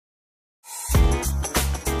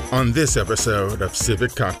On this episode of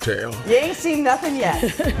Civic Cocktail, you ain't seen nothing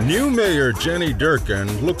yet. new Mayor Jenny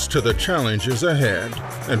Durkan looks to the challenges ahead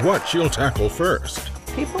and what she'll tackle first.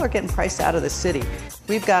 People are getting priced out of the city.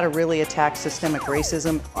 We've got to really attack systemic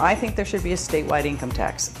racism. I think there should be a statewide income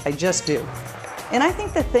tax. I just do. And I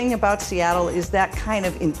think the thing about Seattle is that kind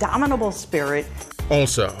of indomitable spirit.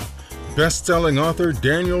 Also, best-selling author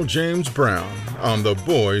Daniel James Brown on The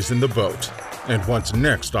Boys in the Boat and what's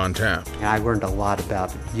next on tap. I learned a lot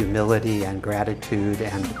about humility and gratitude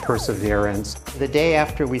and perseverance. The day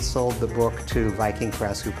after we sold the book to Viking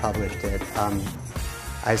Press, who published it,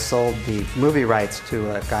 I sold the movie rights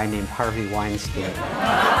to a guy named Harvey Weinstein.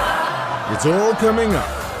 It's all coming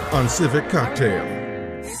up on Civic Cocktail.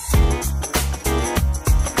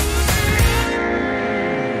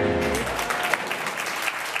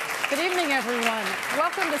 Good evening, everyone.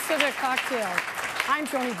 Welcome to Civic Cocktail. I'm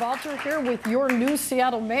Joni Balter here with your new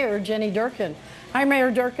Seattle Mayor, Jenny Durkan. Hi,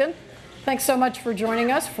 Mayor Durkan. Thanks so much for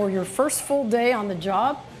joining us for your first full day on the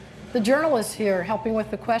job. The journalists here helping with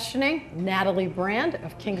the questioning, Natalie Brand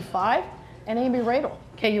of King 5 and Amy Radel,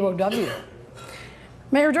 KUOW.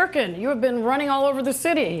 Mayor Durkan, you have been running all over the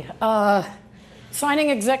city, signing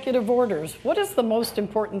executive orders. What is the most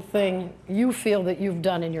important thing you feel that you've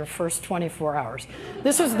done in your first 24 hours?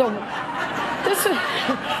 This is the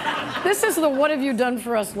what have you done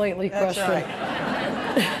for us lately question.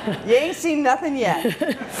 That's right. You ain't seen nothing yet.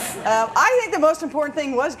 I think the most important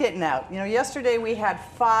thing was getting out. You know, yesterday we had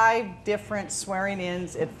 5 different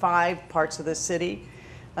swearing-ins at 5 parts of the city.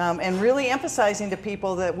 And really emphasizing to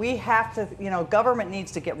people that we have to, government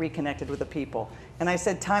needs to get reconnected with the people. And I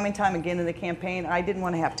said time and time again in the campaign, I didn't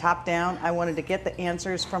want to have top-down. I wanted to get the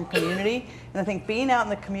answers from community. And I think being out in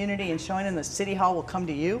the community and showing them the city hall will come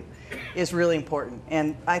to you is really important.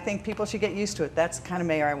 And I think people should get used to it. That's the kind of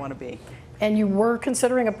mayor I want to be. And you were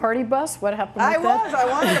considering a party bus? What happened with that? I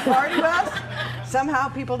wanted a party bus. Somehow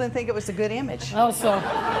people didn't think it was a good image. Oh, so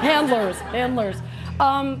handlers.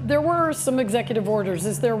 There were some executive orders.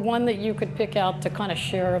 Is there one that you could pick out to kind of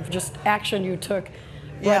share of just action you took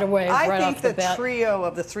right away, right off the bat? I think the trio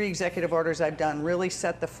of the 3 executive orders I've done really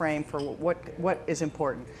set the frame for what is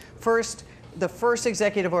important. First, the first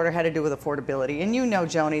executive order had to do with affordability. And you know,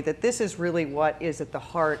 Joni, that this is really what is at the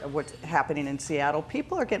heart of what's happening in Seattle.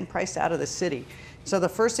 People are getting priced out of the city. So the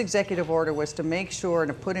first executive order was to make sure and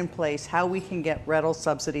to put in place how we can get rental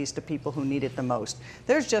subsidies to people who need it the most.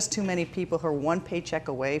 There's just too many people who are 1 paycheck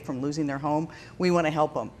away from losing their home. We want to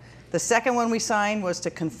help them. The second one we signed was to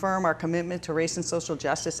confirm our commitment to race and social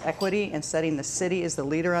justice, equity, and setting the city as the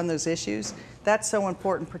leader on those issues. That's so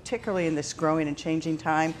important, particularly in this growing and changing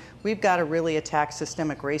time. We've got to really attack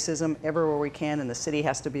systemic racism everywhere we can, and the city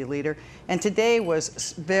has to be a leader. And today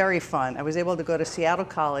was very fun. I was able to go to Seattle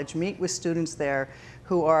College, meet with students there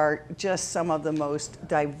who are just some of the most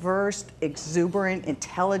diverse, exuberant,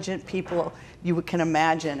 intelligent people you can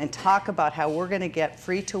imagine, and talk about how we're going to get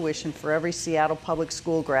free tuition for every Seattle public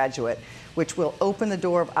school graduate, which will open the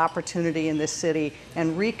door of opportunity in this city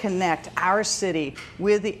and reconnect our city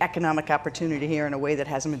with the economic opportunity here in a way that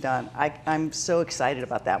hasn't been done. I'm so excited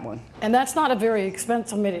about that one. And that's not a very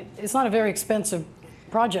expensive, it's not a very expensive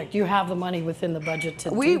project. You have the money within the budget to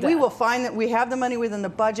do that. We will find that we have the money within the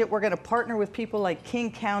budget. We're going to partner with people like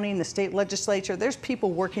King County and the state legislature. There's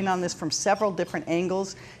people working on this from several different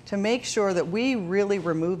angles to make sure that we really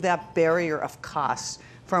remove that barrier of costs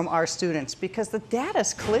from our students, because the data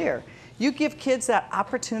is clear. You give kids that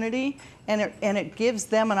opportunity, and it gives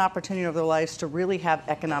them an opportunity over their lives to really have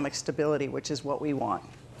economic stability, which is what we want.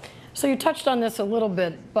 So you touched on this a little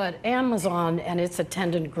bit, but Amazon and its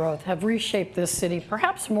attendant growth have reshaped this city,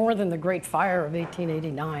 perhaps more than the Great Fire of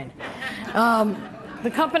 1889. The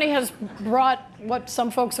company has brought what some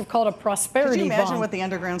folks have called a prosperity bomb. Could you imagine what the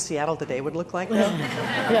underground Seattle today would look like, though?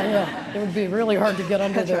 Yeah. It would be really hard to get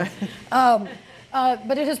under there. Right.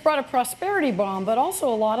 But it has brought a prosperity bomb, but also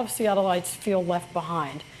a lot of Seattleites feel left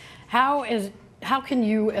behind. How can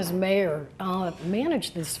you, as mayor,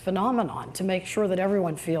 manage this phenomenon to make sure that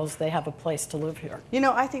everyone feels they have a place to live here? You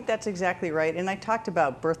know, I think that's exactly right. And I talked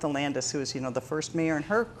about Bertha Landis, who was, the first mayor, and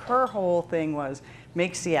her whole thing was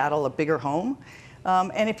make Seattle a bigger home.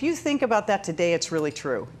 And if you think about that today, it's really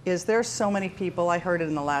true. There's so many people, I heard it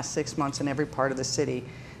in the last 6 months in every part of the city,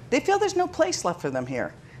 they feel there's no place left for them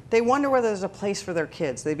here. They wonder whether there's a place for their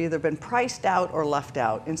kids. They've either been priced out or left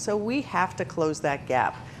out. And so we have to close that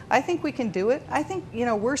gap. I think we can do it. I think,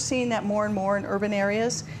 we're seeing that more and more in urban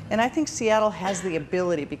areas. And I think Seattle has the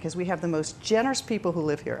ability because we have the most generous people who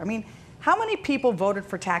live here. I mean, how many people voted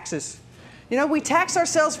for taxes? We tax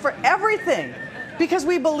ourselves for everything. Because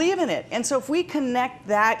we believe in it. And so if we connect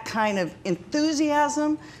that kind of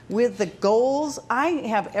enthusiasm with the goals, I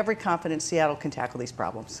have every confidence Seattle can tackle these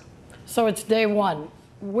problems. So it's day one.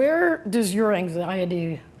 Where does your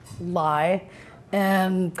anxiety lie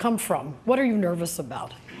and come from? What are you nervous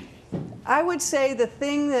about? I would say the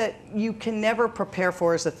thing that you can never prepare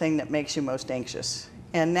for is the thing that makes you most anxious.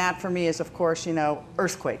 And that for me is, of course,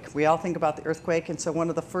 earthquake. We all think about the earthquake, and so one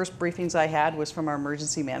of the first briefings I had was from our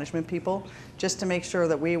emergency management people, just to make sure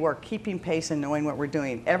that we were keeping pace and knowing what we're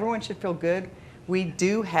doing. Everyone should feel good. We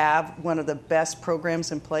do have one of the best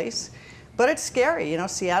programs in place, but it's scary.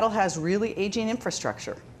 Seattle has really aging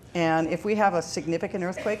infrastructure. And if we have a significant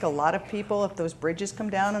earthquake, a lot of people, if those bridges come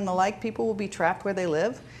down and the like, people will be trapped where they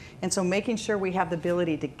live. And so making sure we have the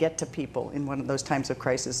ability to get to people in one of those times of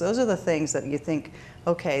crisis, those are the things that you think,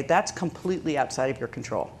 okay, that's completely outside of your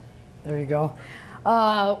control. There you go.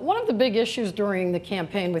 One of the big issues during the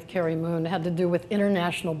campaign with Carrie Moon had to do with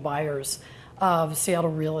international buyers of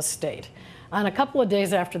Seattle real estate. And a couple of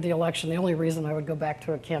days after the election, the only reason I would go back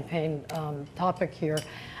to a campaign topic here,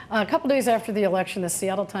 a couple days after the election, the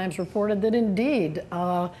Seattle Times reported that indeed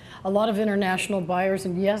a lot of international buyers,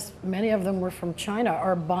 and yes, many of them were from China,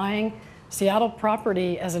 are buying Seattle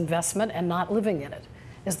property as investment and not living in it.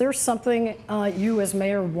 Is there something you as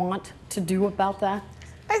mayor want to do about that?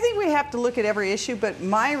 I think we have to look at every issue, but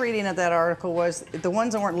my reading of that article was the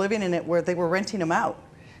ones that weren't living in it where they were renting them out.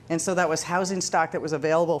 And so that was housing stock that was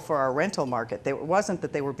available for our rental market. It wasn't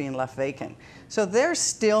that they were being left vacant. So there's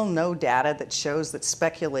still no data that shows that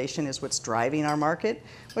speculation is what's driving our market.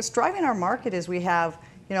 What's driving our market is we have,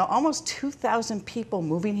 almost 2,000 people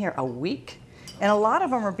moving here a week. And a lot of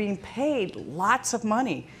them are being paid lots of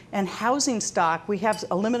money. And housing stock, we have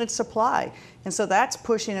a limited supply. And so that's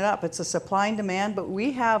pushing it up. It's a supply and demand, but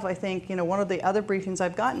we have, I think, one of the other briefings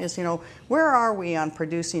I've gotten is, where are we on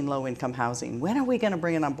producing low-income housing? When are we going to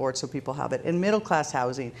bring it on board so people have it? In middle-class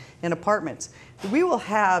housing, in apartments. We will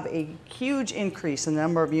have a huge increase in the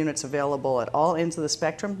number of units available at all ends of the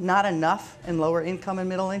spectrum. Not enough in lower income and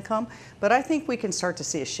middle income, but I think we can start to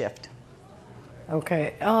see a shift.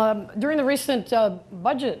 Okay. During the recent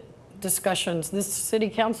budget discussions, this city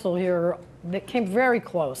council here, that came very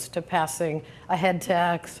close to passing a head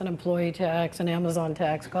tax, an employee tax, an Amazon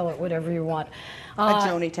tax, call it whatever you want. A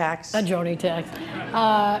Joni tax. A Joni tax.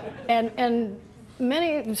 And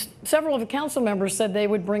several of the council members said they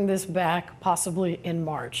would bring this back possibly in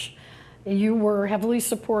March. You were heavily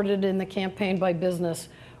supported in the campaign by business.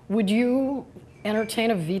 Would you entertain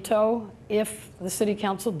a veto if the city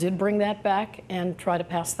council did bring that back and try to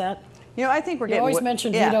pass that? I think we're getting... You always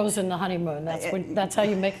mention vetoes in the honeymoon. That's how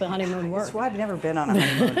you make the honeymoon work. That's why I've never been on a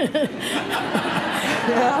honeymoon.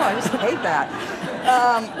 I just hate that.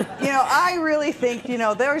 I really think,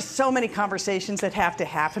 there are so many conversations that have to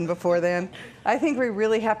happen before then. I think we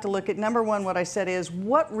really have to look at, number one, what I said is,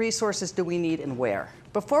 what resources do we need and where?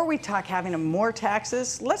 Before we talk having more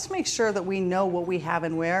taxes, let's make sure that we know what we have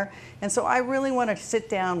and where. And so I really want to sit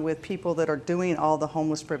down with people that are doing all the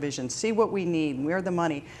homeless provisions, see what we need, and where the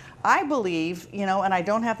money. I believe, and I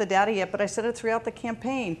don't have the data yet, but I said it throughout the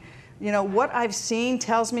campaign, what I've seen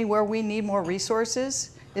tells me where we need more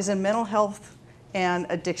resources is in mental health and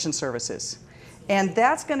addiction services. And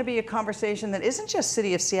that's going to be a conversation that isn't just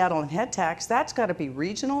City of Seattle and head tax, that's got to be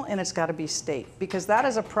regional and it's got to be state, because that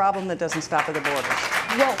is a problem that doesn't stop at the borders.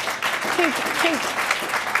 Well,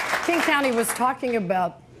 King County was talking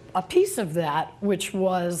about a piece of that, which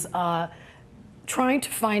was trying to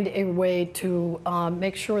find a way to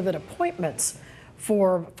make sure that appointments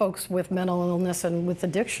for folks with mental illness and with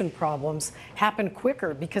addiction problems happen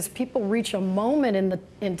quicker, because people reach a moment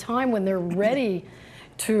in time when they're ready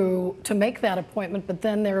to make that appointment, but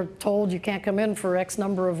then they're told you can't come in for X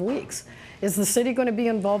number of weeks. Is the city going to be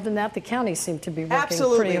involved in that? The county seemed to be working pretty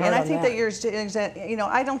hard on that. Absolutely, and I think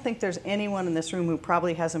that I don't think there's anyone in this room who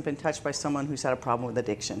probably hasn't been touched by someone who's had a problem with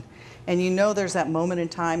addiction. And there's that moment in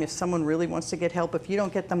time, if someone really wants to get help, if you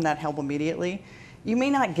don't get them that help immediately, you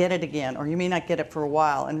may not get it again, or you may not get it for a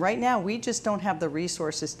while. And right now, we just don't have the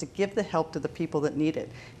resources to give the help to the people that need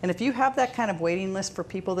it. And if you have that kind of waiting list for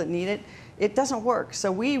people that need it, it doesn't work.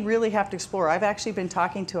 So we really have to explore. I've actually been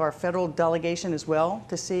talking to our federal delegation as well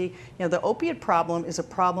to see, the opiate problem is a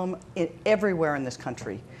problem everywhere in this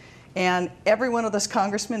country. And every one of those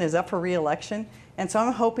congressmen is up for re-election. And so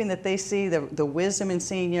I'm hoping that they see the wisdom in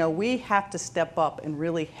seeing, we have to step up and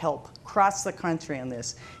really help across the country on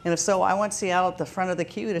this. And if so, I want Seattle at the front of the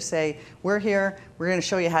queue to say, we're here, we're going to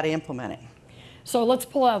show you how to implement it. So let's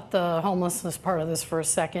pull out the homelessness part of this for a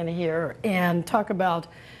second here and talk about,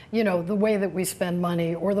 the way that we spend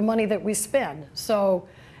money or the money that we spend. So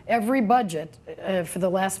every budget for the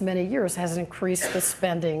last many years has increased the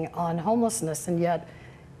spending on homelessness, and yet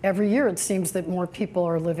every year it seems that more people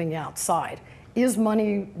are living outside. Is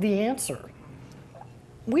money the answer?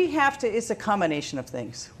 We have to, it's a combination of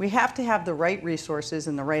things. We have to have the right resources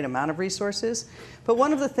and the right amount of resources. But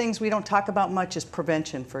one of the things we don't talk about much is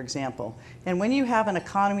prevention, for example. And when you have an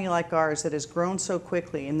economy like ours that has grown so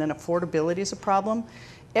quickly and then affordability is a problem,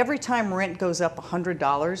 every time rent goes up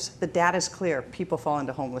 $100, the data is clear, people fall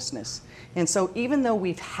into homelessness. And so even though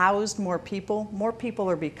we've housed more people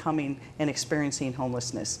are becoming and experiencing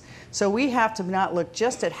homelessness. So we have to not look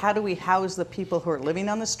just at how do we house the people who are living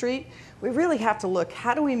on the street. We really have to look,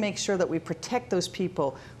 how do we make sure that we protect those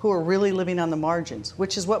people who are really living on the margins,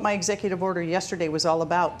 which is what my executive order yesterday was all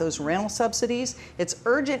about, those rental subsidies. It's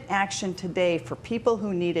urgent action today for people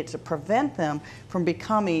who need it to prevent them from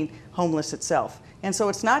becoming homeless itself. And so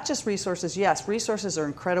it's not just resources. Yes, resources are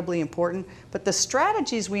incredibly important, but the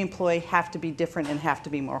strategies we employ have to be different and have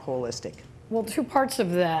to be more holistic. Well, two parts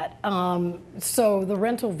of that. So the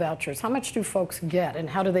rental vouchers, how much do folks get and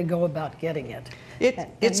how do they go about getting it?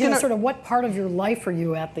 It's going to sort of what part of your life are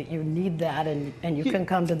you at that you need that and you can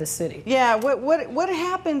come to the city? Yeah, what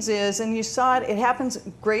happens is, and you saw it, it happens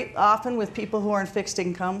great often with people who are on fixed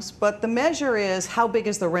incomes, but the measure is how big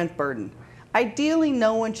is the rent burden? Ideally,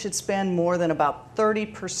 no one should spend more than about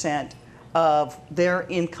 30% of their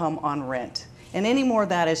income on rent. And any more of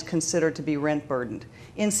that is considered to be rent burdened.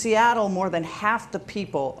 In Seattle, more than half the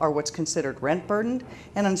people are what's considered rent burdened,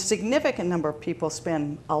 and a significant number of people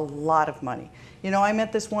spend a lot of money. You know, I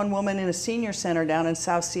met this one woman in a senior center down in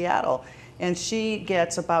South Seattle, and she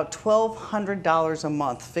gets about $1,200 a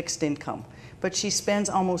month fixed income, but she spends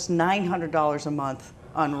almost $900 a month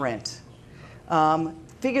on rent.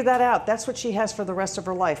 Figure that out. That's what she has for the rest of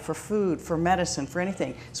her life, for food, for medicine, for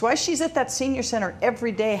anything. So why she's at that senior center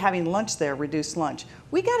every day having lunch there, reduced lunch.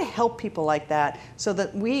 We got to help people like that so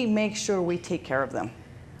that we make sure we take care of them.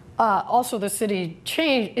 Also, the city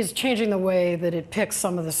is changing the way that it picks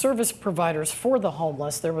some of the service providers for the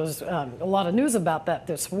homeless. There was a lot of news about that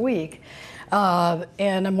this week.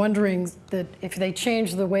 And I'm wondering that if they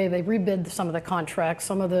change the way they rebid some of the contracts,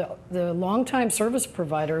 some of the longtime service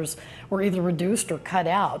providers were either reduced or cut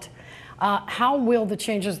out. How will the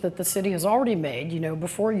changes that the city has already made, you know,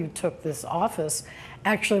 before you took this office,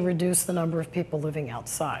 actually reduce the number of people living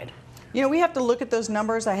outside? You know, we have to look at those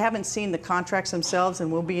numbers. I haven't seen the contracts themselves,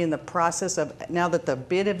 and we'll be in the process of, now that the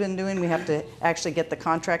bid have been doing, we have to actually get the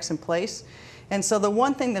contracts in place. And so the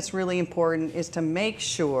one thing that's really important is to make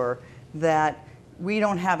sure that we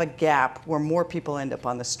don't have a gap where more people end up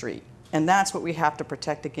on the street. And that's what we have to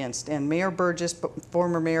protect against. And Mayor Burgess,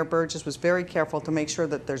 former Mayor Burgess, was very careful to make sure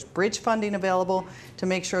that there's bridge funding available, to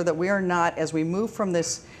make sure that we are not, as we move from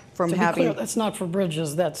this, from to having... be clear, that's not for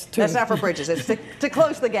bridges, that's not for bridges, it's to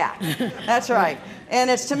close the gap. That's right. And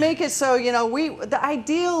it's to make it so, you know, the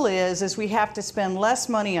ideal is we have to spend less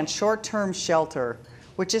money on short-term shelter,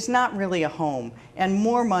 which is not really a home, and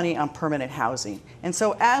more money on permanent housing. And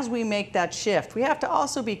so as we make that shift, we have to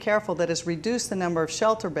also be careful that as reduce the number of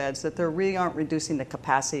shelter beds, that they really aren't reducing the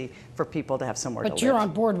capacity for people to have somewhere to live. But you're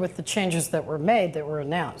on board with the changes that were made, that were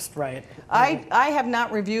announced, right? I have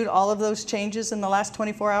not reviewed all of those changes in the last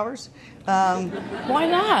 24 hours. Why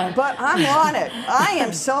not? But I'm on it. I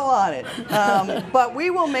am so on it. But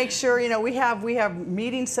we will make sure, you know, we have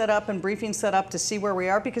meetings set up and briefings set up to see where we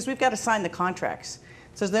are, because we've got to sign the contracts.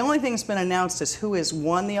 So the only thing that's been announced is who has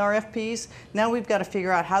won the RFPs. Now we've got to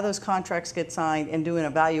figure out how those contracts get signed and do an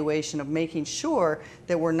evaluation of making sure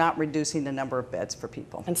that we're not reducing the number of beds for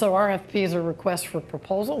people. And so RFPs are requests for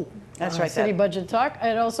proposal. That's right. City Budget Talk.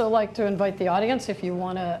 I'd also like to invite the audience, if you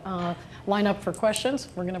want to line up for questions.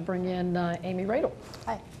 We're going to bring in Amy Radel.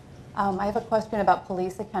 Hi. I have a question about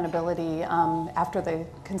police accountability. After the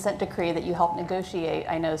consent decree that you helped negotiate,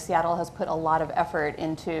 I know Seattle has put a lot of effort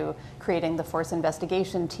into creating the force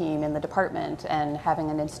investigation team in the department and having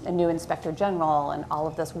a new inspector general and all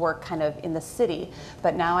of this work kind of in the city.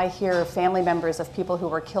 But now I hear family members of people who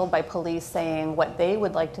were killed by police saying what they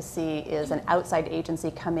would like to see is an outside agency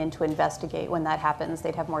come in to investigate. When that happens,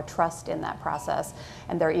 they'd have more trust in that process.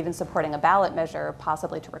 And they're even supporting a ballot measure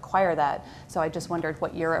possibly to require that. So I just wondered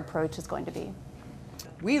what your approach is going to be.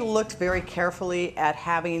 We looked very carefully at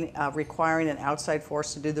having, requiring an outside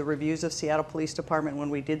force to do the reviews of Seattle Police Department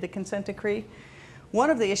when we did the consent decree.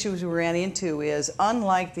 One of the issues we ran into is,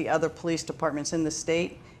 unlike the other police departments in the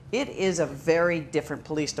state, It is a very different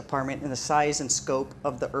police department in the size and scope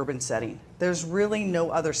of the urban setting. There's really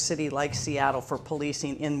no other city like Seattle for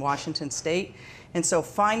policing in Washington State. And so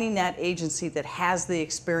finding that agency that has the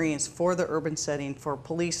experience for the urban setting for a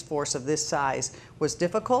police force of this size was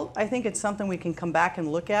difficult. I think it's something we can come back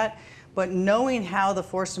and look at. But knowing how the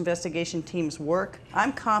force investigation teams work,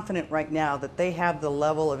 I'm confident right now that they have the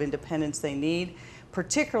level of independence they need,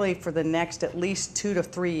 particularly for the next at least 2 to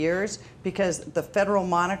 3 years, because the federal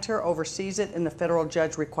monitor oversees it and the federal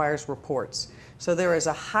judge requires reports. So there is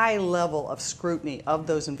a high level of scrutiny of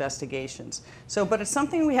those investigations. But it's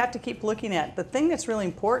something we have to keep looking at. The thing that's really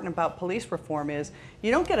important about police reform is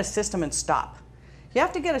you don't get a system and stop. You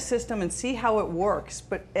have to get a system and see how it works,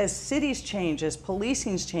 but as cities change, as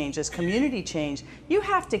policing change, as community change, you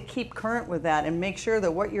have to keep current with that and make sure that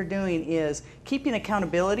what you're doing is keeping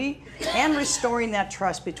accountability and restoring that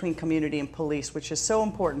trust between community and police, which is so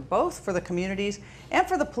important both for the communities and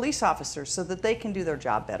for the police officers so that they can do their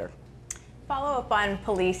job better. Follow up on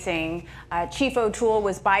policing. Chief O'Toole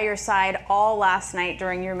was by your side all last night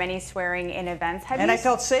during your many swearing-in events. I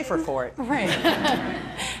felt safer for it. Right.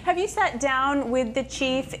 Have you sat down with the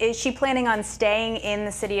chief? Is she planning on staying in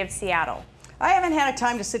the city of Seattle? I haven't had a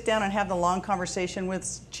time to sit down and have the long conversation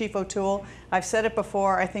with Chief O'Toole. I've said it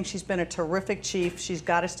before, I think she's been a terrific chief. She's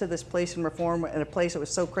got us to this place in reform, in a place that was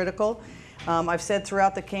so critical. I've said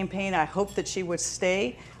throughout the campaign, I hope that she would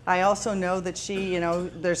stay. I also know that she,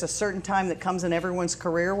 there's a certain time that comes in everyone's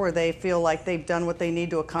career where they feel like they've done what they need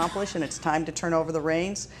to accomplish and it's time to turn over the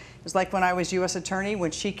reins. It was like when I was U.S. Attorney, when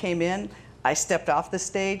she came in, I stepped off the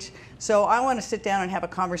stage. So I want to sit down and have a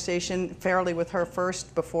conversation fairly with her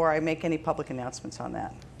first before I make any public announcements on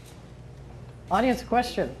that. Audience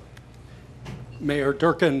question. Mayor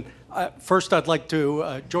Durkan, first I'd like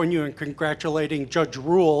to join you in congratulating Judge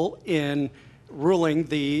Rule in ruling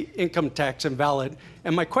the income tax invalid.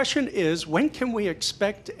 And my question is, when can we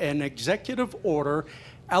expect an executive order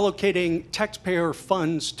allocating taxpayer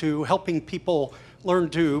funds to helping people learn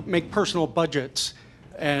to make personal budgets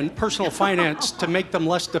and personal finance to make them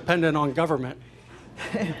less dependent on government?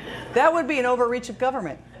 That would be an overreach of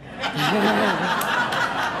government.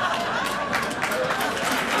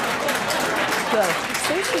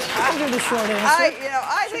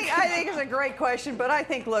 I think it's a great question, but I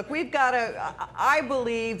think, look, we've got to, I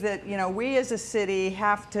believe that, we as a city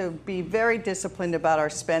have to be very disciplined about our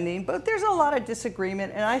spending, but there's a lot of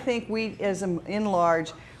disagreement, and I think we, in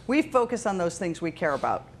large, we focus on those things we care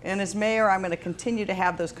about. And as mayor, I'm going to continue to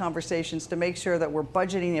have those conversations to make sure that we're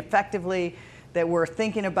budgeting effectively, that we're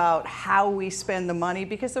thinking about how we spend the money,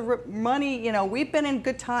 because the money, we've been in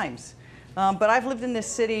good times, but I've lived in this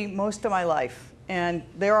city most of my life. And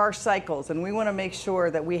there are cycles, and we want to make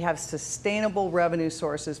sure that we have sustainable revenue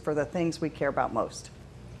sources for the things we care about most.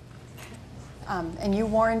 And you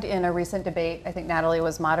warned in a recent debate, I think Natalie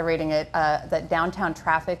was moderating it, that downtown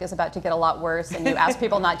traffic is about to get a lot worse, and you asked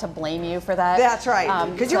people not to blame you for that. That's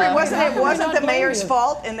right, because it wasn't the mayor's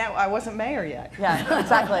fault, and that I wasn't mayor yet. Yeah,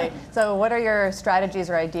 exactly. So what are your strategies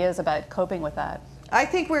or ideas about coping with that? I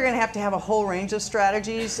think we're going to have a whole range of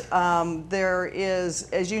strategies. There is,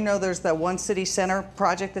 as you know, there's the One City Center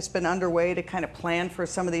project that's been underway to kind of plan for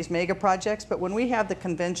some of these mega projects. But when we have the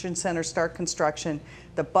convention center start construction,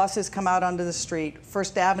 the buses come out onto the street,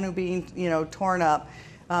 First Avenue being, torn up,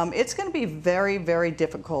 it's going to be very, very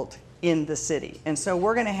difficult in the city. And so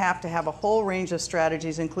we're going to have a whole range of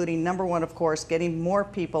strategies, including, number one, of course, getting more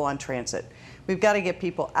people on transit. We've got to get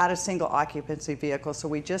people out of single occupancy vehicles so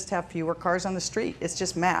we just have fewer cars on the street. It's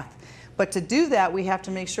just math. But to do that, we have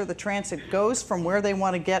to make sure the transit goes from where they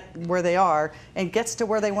want to get where they are and gets to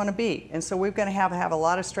where they want to be. And so we're going to have a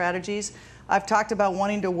lot of strategies. I've talked about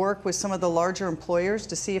wanting to work with some of the larger employers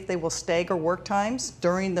to see if they will stagger work times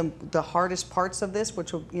during the hardest parts of this,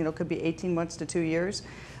 which will, could be 18 months to 2 years.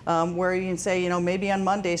 Where you can say, maybe on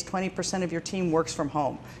Mondays 20% of your team works from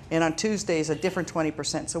home, and on Tuesdays a different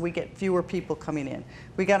 20%, so we get fewer people coming in.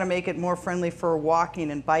 We got to make it more friendly for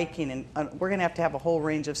walking and biking, and we're going to have a whole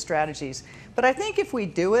range of strategies. But I think if we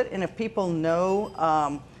do it, and if people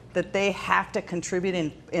know that they have to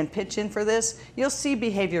contribute and pitch in for this, you'll see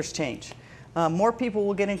behaviors change. More people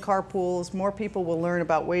will get in carpools, more people will learn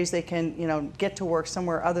about ways they can, get to work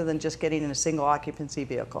somewhere other than just getting in a single occupancy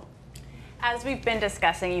vehicle. As we've been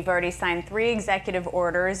discussing, you've already signed 3 executive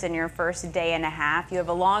orders in your first day and a half. You have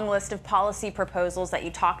a long list of policy proposals that you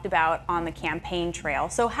talked about on the campaign trail.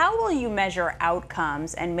 So how will you measure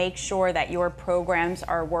outcomes and make sure that your programs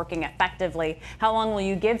are working effectively? How long will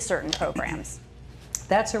you give certain programs?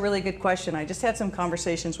 That's a really good question. I just had some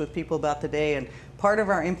conversations with people about today, and part of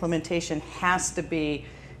our implementation has to be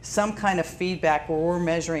some kind of feedback where we're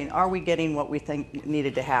measuring, are we getting what we think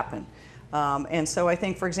needed to happen? And so I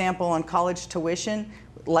think, for example, on college tuition,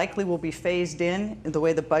 likely will be phased in the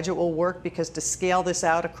way the budget will work, because to scale this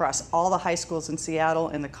out across all the high schools in Seattle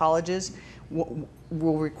and the colleges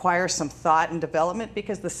will require some thought and development,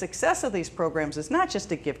 because the success of these programs is not just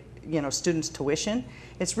to give students tuition,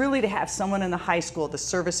 it's really to have someone in the high school, the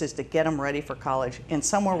services to get them ready for college and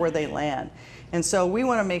somewhere where they land. And so we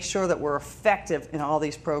want to make sure that we're effective in all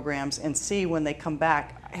these programs and see when they come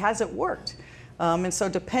back, has it worked? And so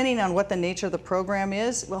depending on what the nature of the program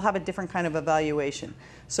is, we'll have a different kind of evaluation.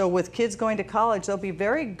 So with kids going to college, there'll be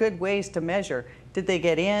very good ways to measure. Did they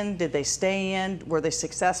get in? Did they stay in? Were they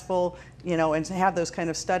successful? And to have those kind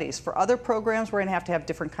of studies. For other programs, we're going to have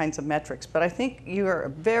different kinds of metrics. But I think a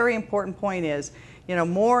very important point is,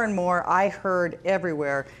 more and more I heard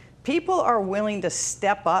everywhere, people are willing to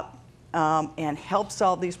step up and help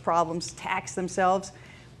solve these problems, tax themselves.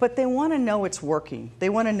 But they want to know it's working. They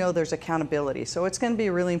want to know there's accountability. So it's going to be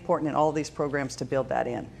really important in all of these programs to build that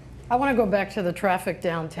in. I want to go back to the traffic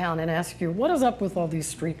downtown and ask you, what is up with all these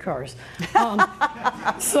streetcars?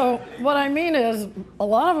 So what I mean is, a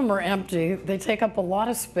lot of them are empty. They take up a lot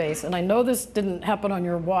of space. And I know this didn't happen on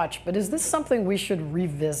your watch, but is this something we should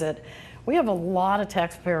revisit? We have a lot of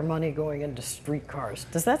taxpayer money going into streetcars.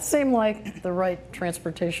 Does that seem like the right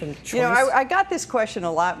transportation choice? I got this question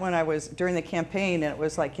a lot when I was during the campaign, and it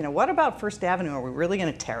was like, what about First Avenue? Are we really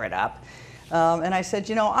going to tear it up? And I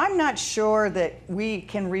said, I'm not sure that we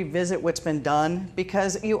can revisit what's been done,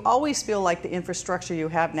 because you always feel like the infrastructure you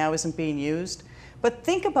have now isn't being used. But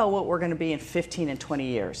think about what we're going to be in 15 and 20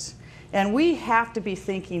 years. And we have to be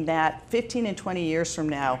thinking that 15 and 20 years from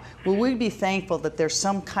now, will we be thankful that there's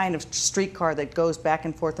some kind of streetcar that goes back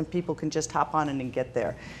and forth and people can just hop on it and get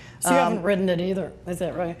there? So you haven't ridden it either, is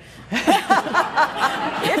that right?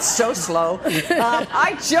 It's so slow.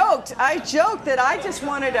 I joked that I just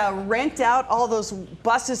wanted to rent out all those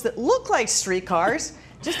buses that look like streetcars,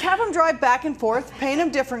 just have them drive back and forth, paint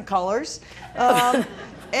them different colors, and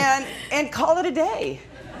call it a day.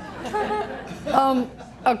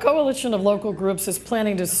 A coalition of local groups is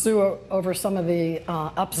planning to sue over some of the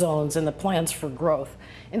upzones and the plans for growth.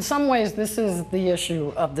 In some ways, this is the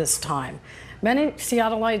issue of this time. Many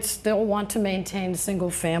Seattleites still want to maintain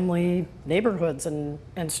single-family neighborhoods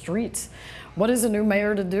and streets. What is a new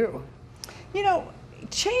mayor to do?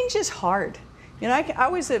 Change is hard. I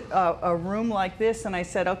was at a room like this, and I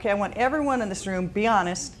said, okay, I want everyone in this room, be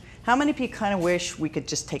honest, how many people kind of wish we could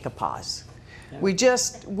just take a pause? Yeah. We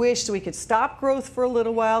just wish we could stop growth for a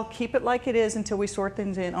little while, keep it like it is until we sort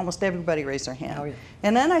things in. Almost everybody raised their hand. Oh, yeah.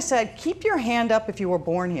 And then I said, keep your hand up if you were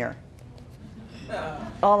born here.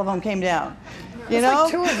 All of them came down. There's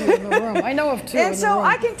like 2 of you in the room. I know of 2 in the room. And so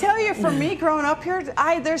I can tell you, for me growing up here,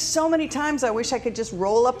 there's so many times I wish I could just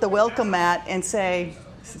roll up the welcome mat and say,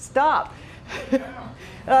 stop.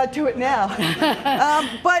 Do it now.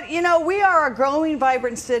 But we are a growing,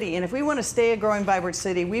 vibrant city, and if we want to stay a growing, vibrant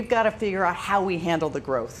city, we've got to figure out how we handle the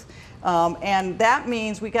growth. And that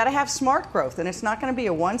means we got to have smart growth, and it's not going to be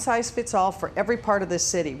a one-size-fits-all for every part of this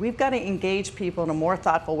city. We've got to engage people in a more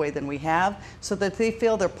thoughtful way than we have, so that they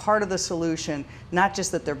feel they're part of the solution, not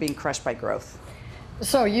just that they're being crushed by growth.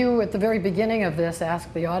 So you, at the very beginning of this,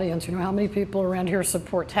 asked the audience, how many people around here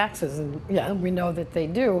support taxes? And yeah, we know that they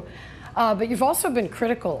do. But you've also been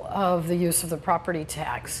critical of the use of the property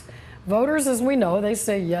tax. Voters, as we know, they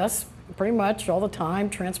say yes, pretty much all the time,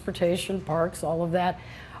 transportation, parks, all of that.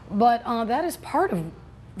 But that is part of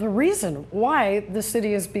the reason why the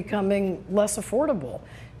city is becoming less affordable.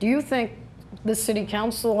 Do you think the city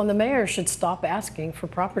council and the mayor should stop asking for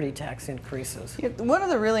property tax increases? One of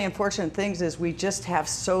the really unfortunate things is we just have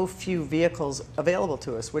so few vehicles available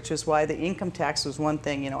to us, which is why the income tax was one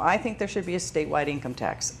thing. I think there should be a statewide income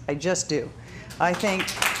tax. I just do. I think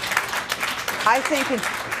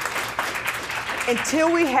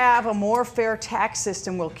until we have a more fair tax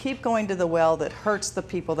system, we'll keep going to the well that hurts the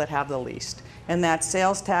people that have the least. And that's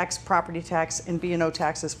sales tax, property tax, and B&O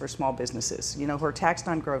taxes for small businesses, who are taxed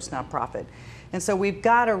on gross, not profit. And so we've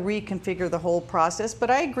got to reconfigure the whole process. But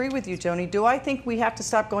I agree with you, Joni. Do I think we have to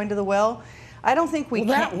stop going to the well? I don't think we can.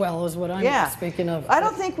 That well is what I'm speaking of. I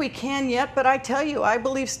don't think we can yet, but I tell you, I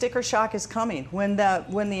believe sticker shock is coming. When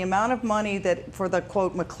the amount of money that for the,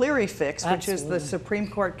 quote, McCleary fix, which is the Supreme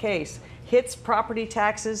Court case, hits property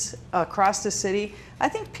taxes across the city, I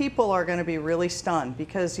think people are going to be really stunned,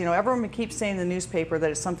 because everyone keeps saying in the newspaper that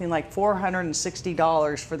it's something like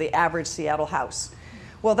 $460 for the average Seattle house.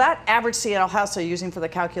 Well, that average Seattle house they're using for the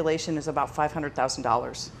calculation is about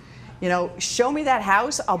 $500,000. Show me that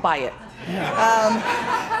house, I'll buy it.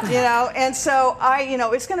 And so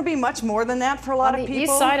it's going to be much more than that for a lot of people. On the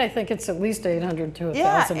east side, I think it's at least 800 to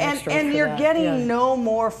 1,000 extra. And you're getting no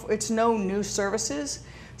new services.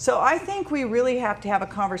 So I think we really have to have a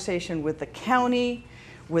conversation with the county,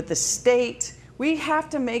 with the state. We have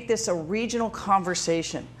to make this a regional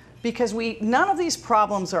conversation because none of these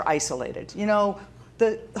problems are isolated.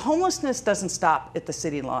 The homelessness doesn't stop at the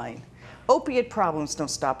city line. Opiate problems don't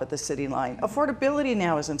stop at the city line. Affordability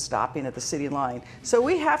now isn't stopping at the city line. So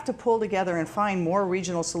we have to pull together and find more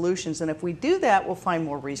regional solutions. And if we do that, we'll find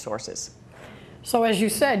more resources. So as you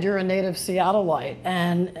said, you're a native Seattleite,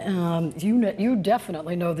 and you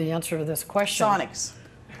definitely know the answer to this question. Sonics.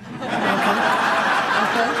 Okay.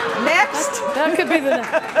 Next.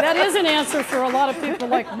 That is an answer for a lot of people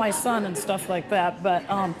like my son and stuff like that. But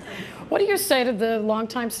what do you say to the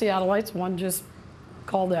longtime Seattleites, one just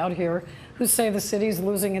called out here, who say the city's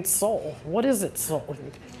losing its soul? What is its soul?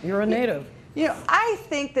 You're a native. I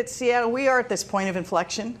think that Seattle, we are at this point of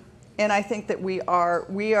inflection, and I think that we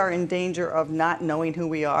are in danger of not knowing who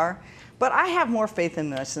we are. But I have more faith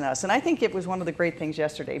in us than us, and I think it was one of the great things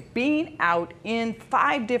yesterday, being out in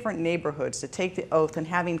 5 different neighborhoods to take the oath and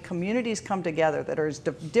having communities come together that are as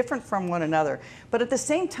different from one another, but at the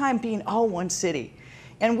same time being all one city.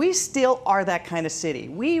 And we still are that kind of city.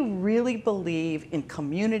 We really believe in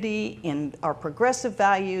community, in our progressive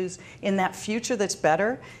values, in that future that's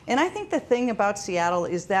better. And I think the thing about Seattle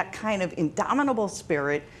is that kind of indomitable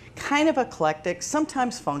spirit, kind of eclectic,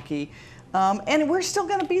 sometimes funky. And we're still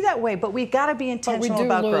going to be that way, but we've got to be intentional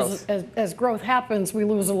about growth. As growth happens, we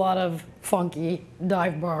lose a lot of funky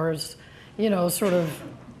dive bars, sort of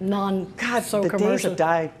so the commercial. Days of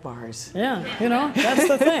dive bars. Yeah, that's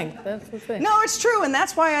the thing. That's the thing. No, it's true, and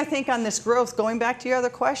that's why I think on this growth, going back to your other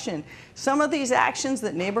question, some of these actions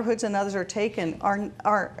that neighborhoods and others are taking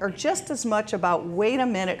are just as much about, wait a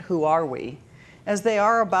minute, who are we, as they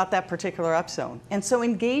are about that particular upzone. And so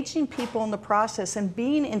engaging people in the process and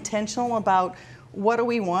being intentional about what do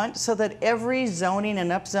we want so that every zoning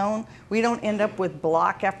and upzone, we don't end up with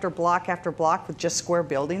block after block after block with just square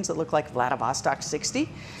buildings that look like Vladivostok 60.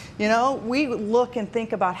 We look and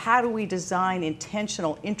think about how do we design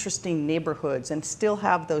intentional, interesting neighborhoods and still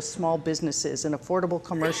have those small businesses and affordable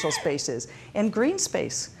commercial spaces and green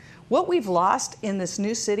space. What we've lost in this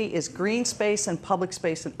new city is green space and public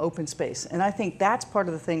space and open space. And I think that's part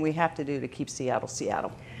of the thing we have to do to keep Seattle,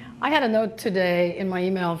 Seattle. I had a note today in my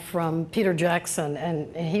email from Peter Jackson,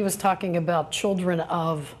 and he was talking about children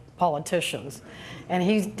of politicians. And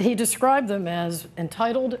he described them as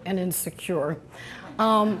entitled and insecure.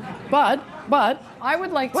 But I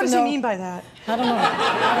would like to know... What does he mean by that? I don't know.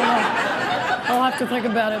 I'll have to think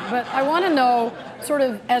about it. But I want to know, sort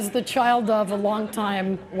of as the child of a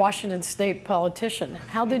longtime Washington State politician,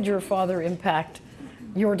 how did your father impact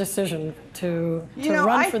your decision to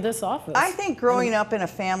run for this office? I think growing up in a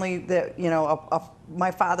family that,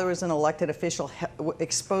 my father was an elected official,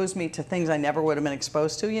 exposed me to things I never would have been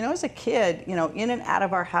exposed to. As a kid, in and out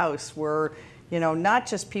of our house were, not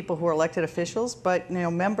just people who are elected officials, but,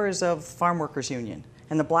 members of Farm Workers Union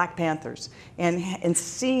and the Black Panthers, and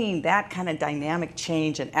seeing that kind of dynamic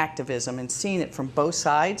change and activism and seeing it from both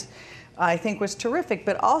sides, I think was terrific.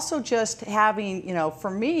 But also just having,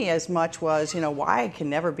 for me as much was, why I can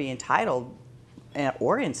never be entitled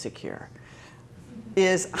or insecure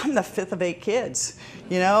is I'm the 5th of 8 kids.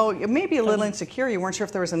 Maybe a little insecure. You weren't sure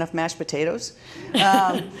if there was enough mashed potatoes.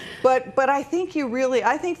 But I think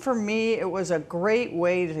I think for me it was a great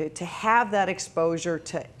way to have that exposure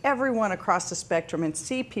to everyone across the spectrum and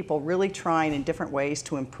see people really trying in different ways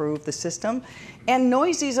to improve the system. And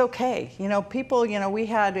noisy's okay. People, we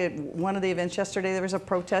had at one of the events yesterday, there was a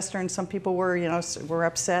protester and some people were, were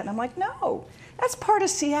upset. And I'm like, no, that's part of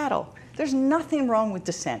Seattle. There's nothing wrong with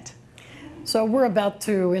dissent. So we're about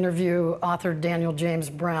to interview author Daniel James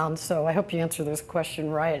Brown, so I hope you answer this question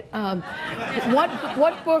right.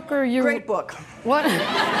 What book are you... Great book. What's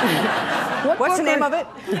the name of it?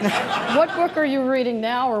 What book are you reading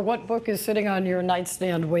now, or what book is sitting on your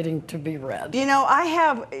nightstand waiting to be read? I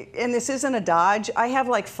have, and this isn't a dodge, I have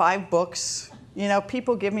like 5 books.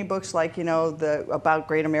 People give me books like, about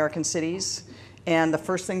great American cities. And the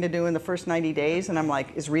first thing to do in the first 90 days, and I'm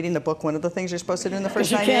like, is reading the book one of the things you're supposed to do in the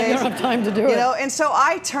first 90 days? You don't have time to do it. And so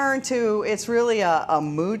I turn to, it's really a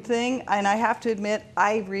mood thing, and I have to admit,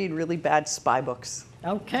 I read really bad spy books.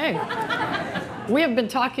 Okay. We have been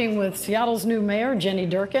talking with Seattle's new mayor, Jenny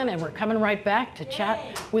Durkan, and we're coming right back to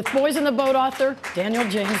chat with Boys in the Boat author, Daniel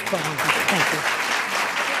James Brown. Thank you.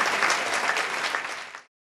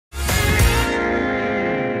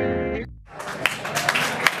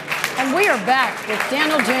 We are are back with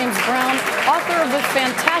Daniel James Brown, author of this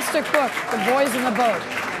fantastic book, The Boys in the Boat.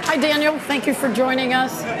 Hi, Daniel. Thank you for joining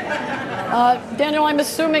us. Daniel, I'm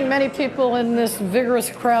assuming many people in this vigorous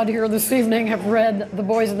crowd here this evening have read The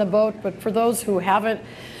Boys in the Boat, but for those who haven't,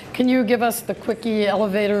 can you give us the quickie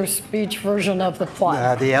elevator speech version of the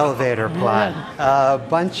plot? The elevator plot. A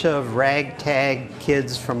bunch of ragtag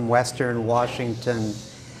kids from Western Washington,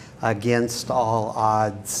 against all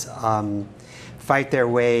odds, fight their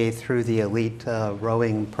way through the elite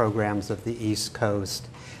rowing programs of the East Coast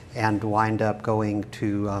and wind up going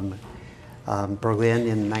to Berlin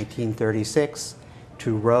in 1936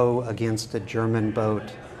 to row against a German boat,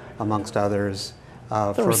 amongst others.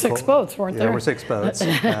 There were 6 boats, weren't there? There were 6 boats.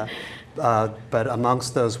 But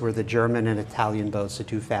amongst those were the German and Italian boats, the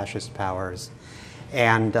 2 fascist powers.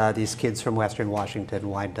 And these kids from Western Washington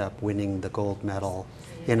wind up winning the gold medal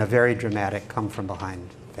in a very dramatic come-from-behind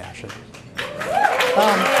fashion. We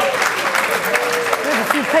have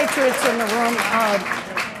a few patriots in the room.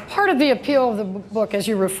 Part of the appeal of the book, as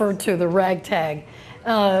you referred to, the ragtag,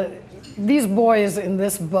 these boys in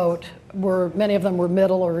this boat many of them were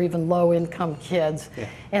middle or even low income kids. Yeah.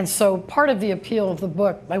 And so part of the appeal of the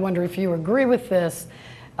book, I wonder if you agree with this,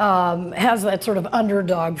 has that sort of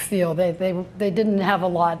underdog feel. They didn't have a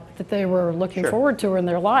lot that they were looking forward to in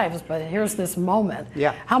their lives, but here's this moment.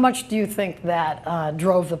 Yeah. How much do you think that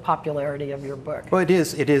drove the popularity of your book? Well, it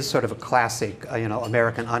is sort of a classic,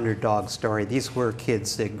 American underdog story. These were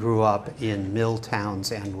kids that grew up in mill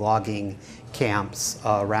towns and logging camps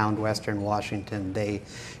around Western Washington. They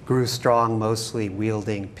grew strong, mostly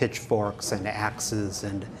wielding pitchforks and axes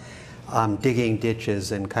and digging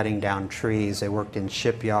ditches and cutting down trees. They worked in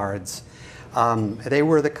shipyards. They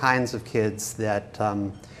were the kinds of kids that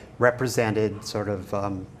represented sort of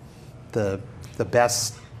the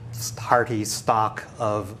best hearty stock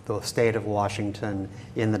of the state of Washington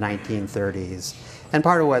in the 1930s. And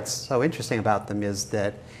part of what's so interesting about them is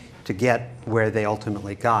that to get where they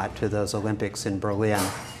ultimately got, to those Olympics in Berlin,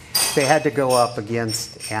 they had to go up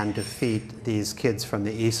against and defeat these kids from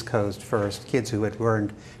the East Coast first, kids who had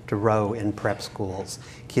learned to row in prep schools,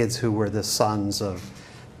 kids who were the sons of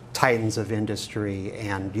titans of industry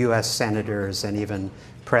and U.S. senators and even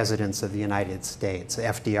presidents of the United States.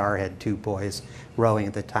 FDR had 2 boys rowing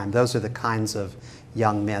at the time. Those are the kinds of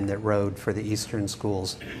young men that rowed for the Eastern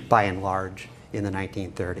schools by and large in the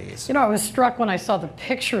 1930s. I was struck when I saw the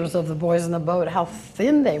pictures of the boys in the boat, how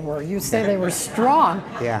thin they were. You say they were strong.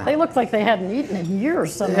 Yeah. They looked like they hadn't eaten in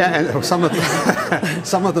years. Some of them,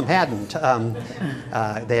 some of them hadn't.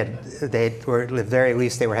 At the very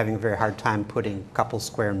least, they were having a very hard time putting a couple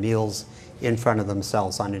square meals in front of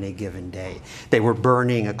themselves on any given day. They were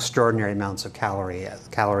burning extraordinary amounts of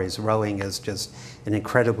calories. Rowing is just an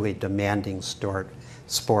incredibly demanding sport.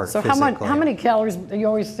 So how many calories do you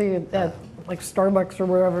always see at like Starbucks or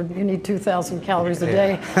wherever? You need 2,000 calories a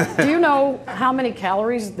day. Do you know how many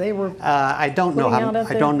calories they were? I don't know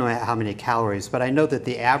how many calories, but I know that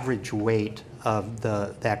the average weight of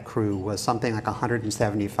that crew was something like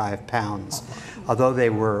 175 pounds, although they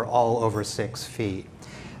were all over 6 feet.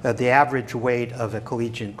 The average weight of a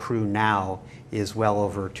collegiate crew now is well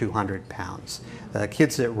over 200 pounds.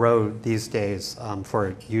 Kids that row these days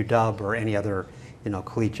for UW or any other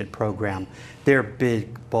collegiate program, they're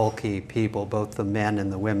big, bulky people, both the men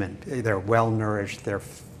and the women. They're well-nourished, they're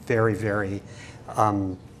very, very,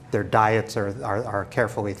 their diets are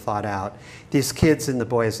carefully thought out. These kids and the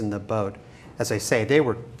boys in the boat, as I say, they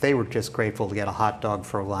were just grateful to get a hot dog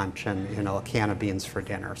for lunch and a can of beans for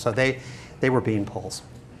dinner. So they were beanpoles.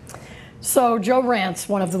 So Joe Rance,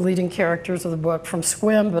 one of the leading characters of the book, from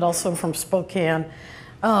Sequim, but also from Spokane,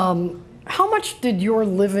 how much did your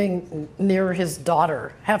living near his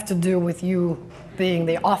daughter have to do with you being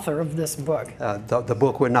the author of this book? The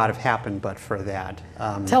book would not have happened but for that.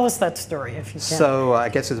 Tell us that story if you can. So I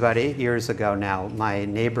guess it was about 8 years ago now. My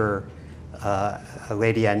neighbor, a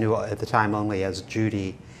lady I knew at the time only as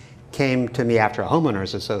Judy, came to me after a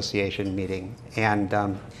homeowners association meeting, and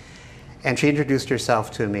she introduced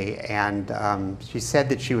herself to me, and she said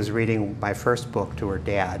that she was reading my first book to her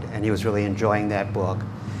dad, and he was really enjoying that book.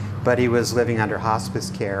 But he was living under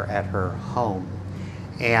hospice care at her home,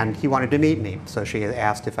 and he wanted to meet me. So she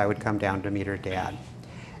asked if I would come down to meet her dad.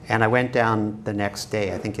 And I went down the next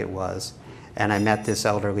day, I think it was, and I met this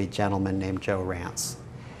elderly gentleman named Joe Rance.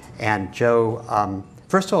 And Joe,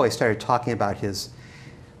 first of all, he started talking about his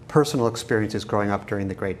personal experiences growing up during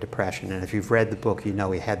the Great Depression. And if you've read the book, you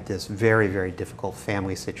know he had this very, very difficult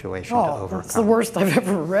family situation to overcome. That's the worst I've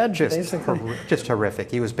ever read, basically. Just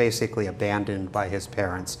horrific. He was basically abandoned by his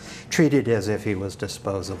parents, treated as if he was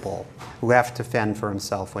disposable, left to fend for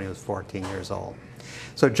himself when he was 14 years old.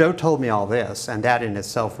 So Joe told me all this, and that in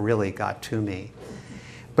itself really got to me.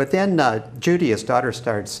 But then Judy, his daughter,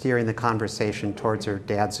 started steering the conversation towards her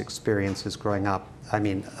dad's experiences growing up. I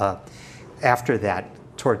mean, after that,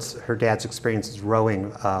 towards her dad's experiences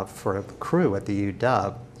rowing for the crew at the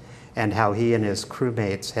UW, and how he and his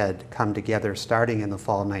crewmates had come together starting in the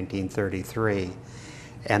fall of 1933,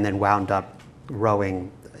 and then wound up rowing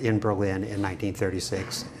in Berlin in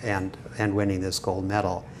 1936 and winning this gold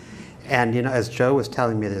medal. And you know, as Joe was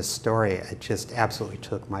telling me this story, it just absolutely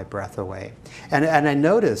took my breath away. And I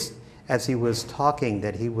noticed as he was talking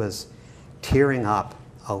that he was tearing up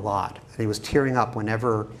a lot. And he was tearing up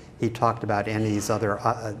whenever he talked about any of these other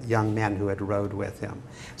young men who had rowed with him.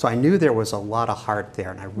 So I knew there was a lot of heart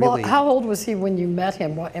there, and I really... Well, how old was he when you met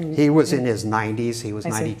him? He was in his 90s. He was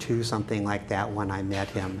 92, something like that, when I met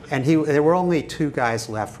him. And there were only 2 guys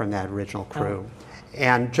left from that original crew. Oh.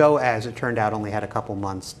 And Joe, as it turned out, only had a couple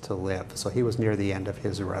months to live, so he was near the end of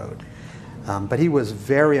his road. But he was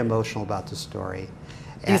very emotional about the story.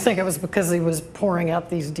 Do you think it was because he was pouring out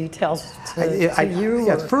these details to you?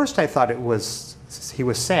 At first I thought he was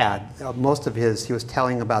sad. Most of he was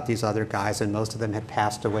telling about these other guys, and most of them had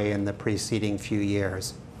passed away in the preceding few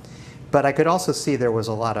years. But I could also see there was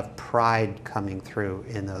a lot of pride coming through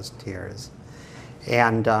in those tears.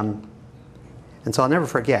 And so I'll never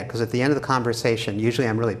forget, because at the end of the conversation, usually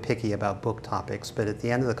I'm really picky about book topics, but at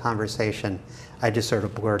the end of the conversation, I just sort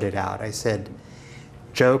of blurted out. I said,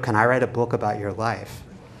 "Joe, can I write a book about your life?"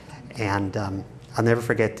 And I'll never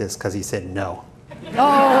forget this, because he said no.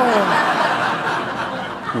 Oh!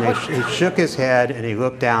 And he shook his head, and he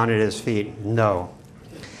looked down at his feet, no.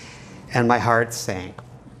 And my heart sank.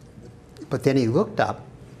 But then he looked up,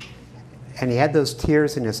 and he had those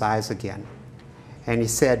tears in his eyes again. And he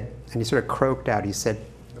said, and he sort of croaked out, he said,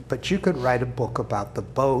 "But you could write a book about the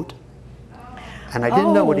boat." And I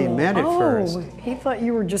didn't know what he meant at first. He thought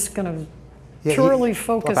you were just going to purely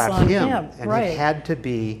focus on him. And right. It had to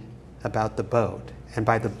be about the boat. And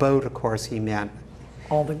by the boat, of course, he meant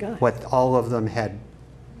all the guys. What all of them had,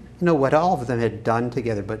 what all of them had done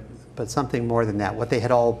together, but something more than that, what they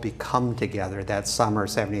had all become together that summer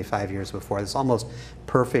 75 years before. This almost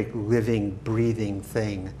perfect living, breathing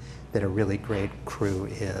thing that a really great crew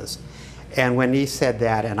is. And when he said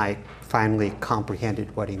that, and I finally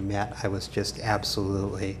comprehended what he meant, I was just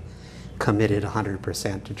absolutely committed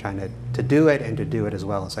 100% to trying to do it, and to do it as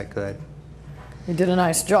well as I could. You did a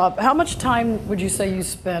nice job. How much time would you say you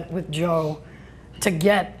spent with Joe to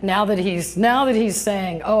get, now that he's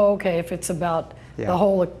saying, oh, okay, if it's about the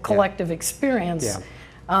whole collective experience,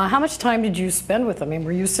 how much time did you spend with him? I mean,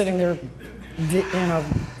 were you sitting there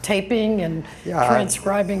taping and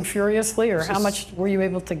transcribing furiously, or how much were you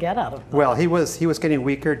able to get out of him? Well, he was getting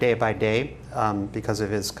weaker day by day because of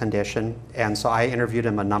his condition, and so I interviewed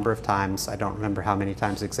him a number of times. I don't remember how many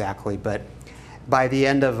times exactly, but by the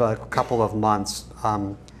end of a couple of months,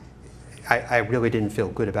 I really didn't feel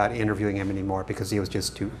good about interviewing him anymore, because he was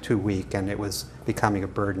just too weak, and it was becoming a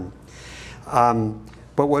burden.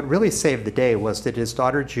 But what really saved the day was that his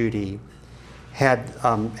daughter Judy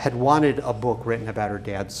had wanted a book written about her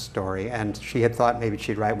dad's story, and she had thought maybe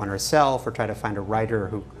she'd write one herself or try to find a writer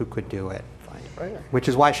who could do it. Which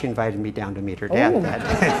is why she invited me down to meet her dad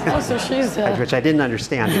that day. Oh, so she's which I didn't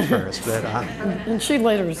understand at first, but and she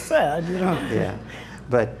later said, Yeah,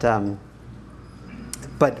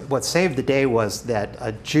 but what saved the day was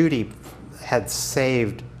that Judy had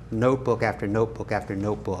saved notebook after notebook after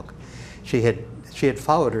notebook. She had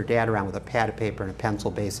followed her dad around with a pad of paper and a pencil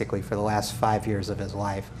basically for the last 5 years of his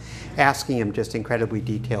life, asking him just incredibly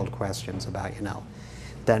detailed questions about,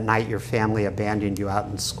 that night your family abandoned you out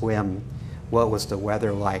in Squim, what was the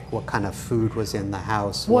weather like, what kind of food was in the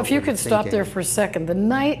house. Well, if you could stop there for a second, the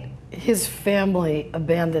night his family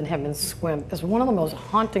abandoned him in Squim is one of the most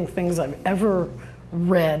haunting things I've ever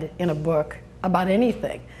read in a book about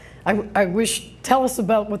anything. I wish, tell us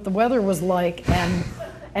about what the weather was like,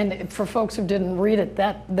 and for folks who didn't read it,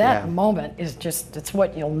 that moment is just, it's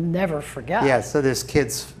what you'll never forget. Yeah, so this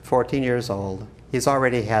kid's 14 years old. He's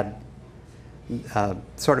already had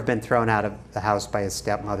sort of been thrown out of the house by his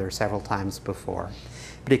stepmother several times before.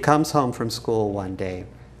 But he comes home from school one day.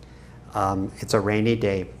 It's a rainy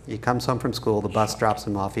day. He comes home from school, the bus drops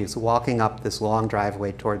him off. He's walking up this long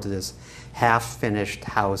driveway towards this half-finished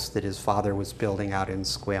house that his father was building out in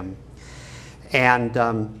Squim. And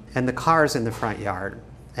the car's in the front yard,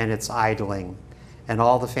 and it's idling. And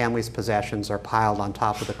all the family's possessions are piled on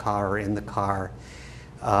top of the car or in the car.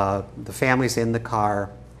 The family's in the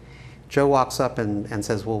car. Joe walks up and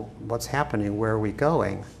says, well, what's happening? Where are we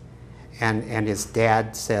going? And his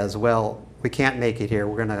dad says, well, we can't make it here.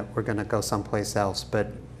 We're gonna go someplace else.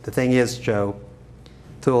 But the thing is, Joe,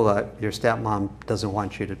 Thula, your stepmom doesn't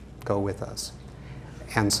want you to go with us.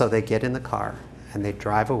 And so they get in the car and they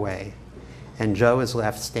drive away. And Joe is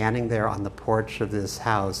left standing there on the porch of this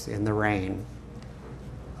house in the rain,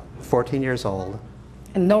 14 years old.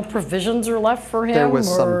 And no provisions are left for him? There was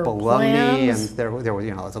some or bologna, plans? and there was,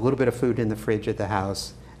 you know, a little bit of food in the fridge at the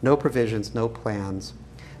house. No provisions, no plans.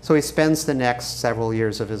 So he spends the next several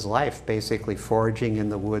years of his life basically foraging in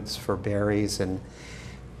the woods for berries and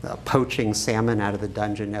poaching salmon out of the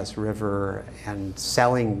Dungeness River and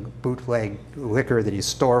selling bootleg liquor that he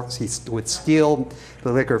stores. He would steal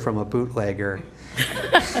the liquor from a bootlegger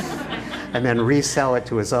and then resell it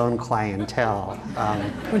to his own clientele.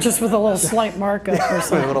 Just with a little slight markup or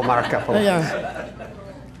something. With a little markup. Yeah.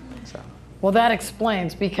 Well, that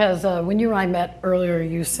explains, because when you and I met earlier,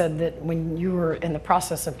 you said that when you were in the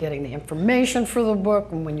process of getting the information for the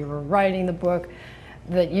book and when you were writing the book,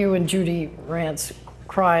 that you and Judy Rance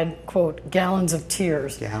cried, quote, gallons of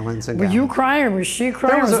tears. Gallons and Were gallons. you crying, or was she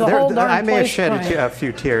crying? I may have shed a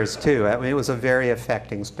few tears too. I mean, it was a very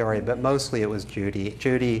affecting story, but mostly it was Judy.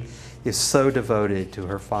 Judy is so devoted to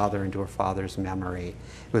her father and to her father's memory.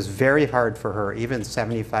 It was very hard for her, even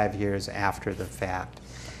 75 years after the fact,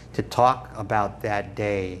 to talk about that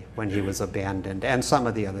day when he was abandoned and some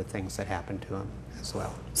of the other things that happened to him as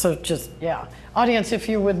well. So just, yeah. Audience, if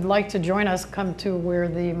you would like to join us, come to where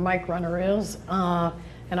the mic runner is,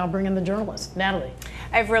 and I'll bring in the journalist, Natalie.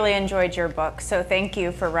 I've really enjoyed your book, so thank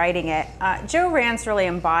you for writing it. Joe Rance really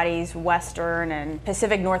embodies Western and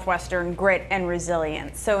Pacific Northwestern grit and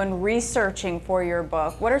resilience. So in researching for your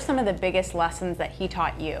book, what are some of the biggest lessons that he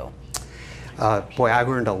taught you? Boy, I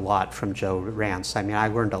learned a lot from Joe Rance. I mean, I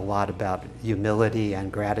learned a lot about humility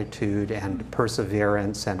and gratitude and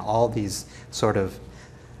perseverance and all these sort of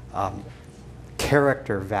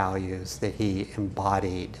character values that he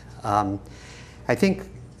embodied. I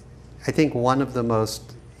think one of the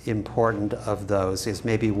most important of those is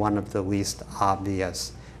maybe one of the least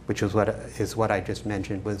obvious, which is what I just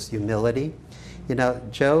mentioned, was humility. You know,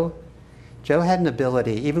 Joe had an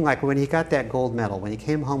ability, even like when he got that gold medal, when he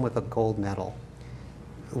came home with a gold medal,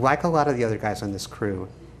 like a lot of the other guys on this crew,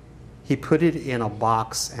 he put it in a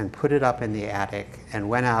box and put it up in the attic and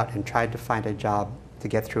went out and tried to find a job to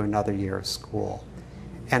get through another year of school,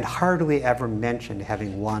 and hardly ever mentioned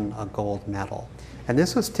having won a gold medal. And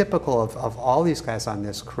this was typical of all these guys on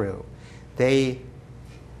this crew.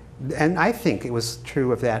 And I think it was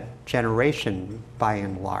true of that generation by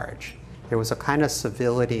and large. There was a kind of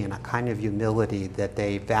civility and a kind of humility that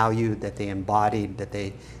they valued, that they embodied, that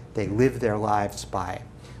they lived their lives by,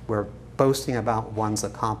 where boasting about one's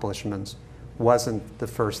accomplishments wasn't the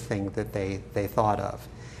first thing that they thought of.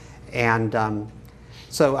 And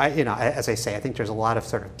so, as I say, I think there's a lot of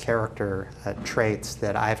sort of character traits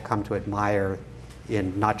that I've come to admire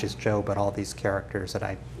in not just Joe, but all these characters that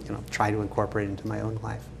I try to incorporate into my own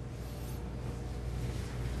life.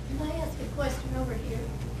 Can I ask a question over here?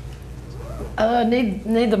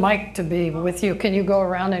 Need the mic to be with you. Can you go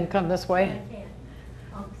around and come this way? I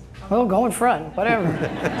can. Well, go in front, whatever.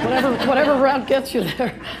 whatever route gets you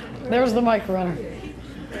there. There's the mic runner.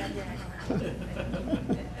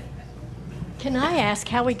 Can I ask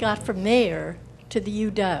how we got from there to the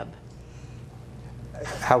UW?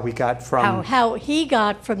 How we got from... How he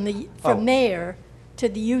got from there to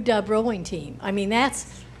the UW rowing team. I mean,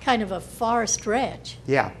 that's kind of a far stretch.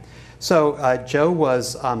 Yeah. So Joe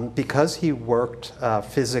was, because he worked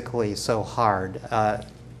physically so hard,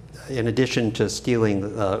 in addition to stealing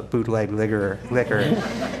bootleg liquor,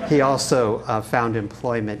 he also found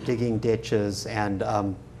employment digging ditches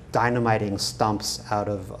and dynamiting stumps out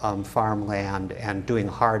of farmland and doing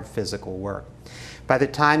hard physical work. By the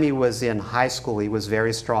time he was in high school, he was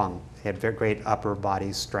very strong. He had very great upper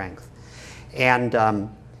body strength. And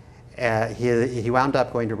he wound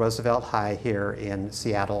up going to Roosevelt High here in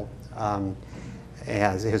Seattle,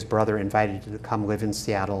 as his brother invited him to come live in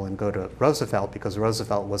Seattle and go to Roosevelt, because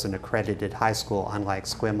Roosevelt was an accredited high school, unlike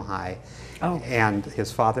Squim High. Oh. And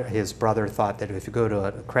his brother thought that if you go to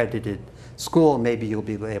an accredited school, maybe you'll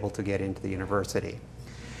be able to get into the university.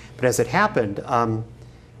 But as it happened,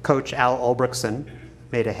 Coach Al Ulbrichtson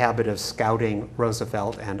made a habit of scouting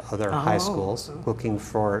Roosevelt and other high schools, looking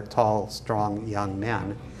for tall, strong young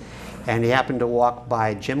men. And he happened to walk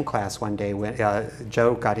by gym class one day when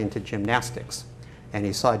Joe got into gymnastics, and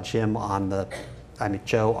he saw Joe on the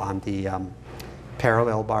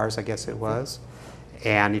parallel bars, I guess it was,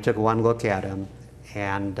 and he took one look at him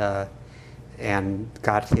and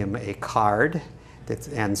got him a card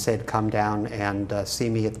and said, "Come down and see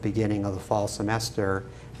me at the beginning of the fall semester.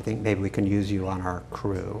 I think maybe we can use you on our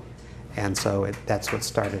crew." And so that's what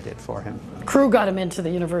started it for him. Crew got him into the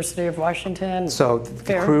University of Washington. So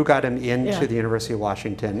the crew got him into the University of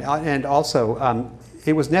Washington. And also,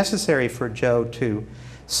 it was necessary for Joe to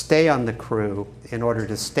stay on the crew in order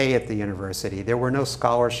to stay at the university. There were no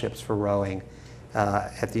scholarships for rowing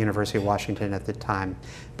at the University of Washington at the time.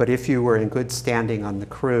 But if you were in good standing on the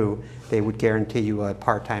crew, they would guarantee you a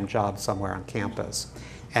part-time job somewhere on campus.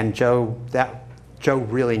 And Joe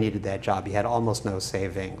really needed that job. He had almost no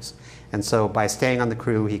savings. And so by staying on the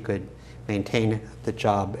crew, he could maintain the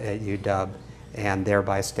job at UW and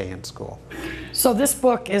thereby stay in school. So this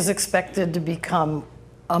book is expected to become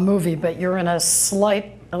a movie, but you're in a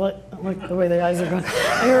slight, I like the way the eyes are going,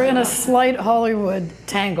 you're in a slight Hollywood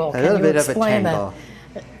tangle. A little bit of a tangle.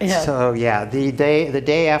 Yeah. So yeah, the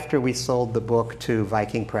day after we sold the book to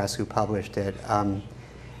Viking Press, who published it,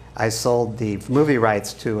 I sold the movie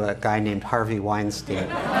rights to a guy named Harvey Weinstein.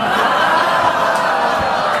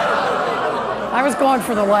 I was going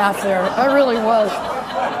for the laugh there. I really was.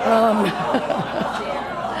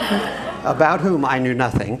 About whom I knew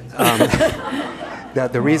nothing.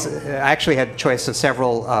 The reason, I actually had choice of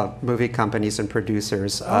several movie companies and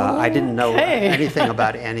producers. I didn't know anything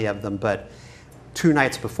about any of them, but 2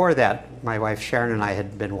 nights before that, my wife Sharon and I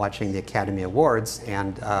had been watching the Academy Awards,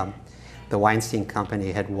 and the Weinstein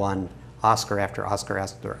Company had won Oscar after Oscar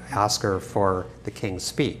after Oscar for The King's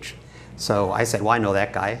Speech. So I said, well, I know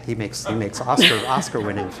that guy. He makes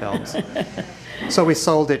Oscar-winning films. So we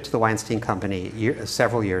sold it to the Weinstein Company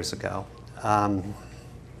several years ago.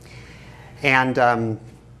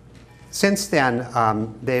 Since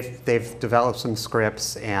then, they've developed some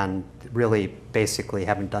scripts and really basically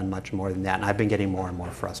haven't done much more than that. And I've been getting more and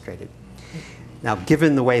more frustrated. Now,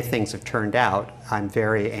 given the way things have turned out, I'm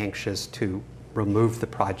very anxious to remove the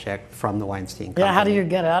project from the Weinstein Company. Yeah, how do you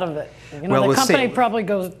get out of it? You know, the company probably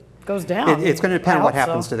goes down. It's going to depend on what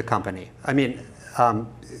happens to the company. I mean,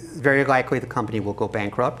 very likely the company will go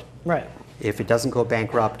bankrupt. Right. If it doesn't go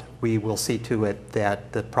bankrupt, we will see to it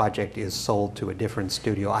that the project is sold to a different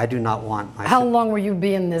studio. I do not want my... How long will you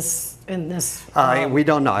be in this? We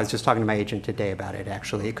don't know. I was just talking to my agent today about it,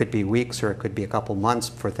 actually. It could be weeks or it could be a couple months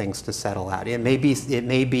for things to settle out. It may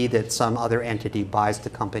be that some other entity buys the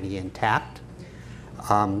company intact.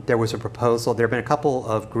 There was a proposal. There have been a couple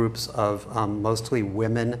of groups of mostly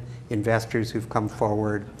women investors who've come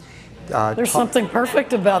forward. There's something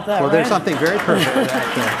perfect about that, well, right? There's something very perfect about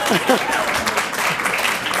that.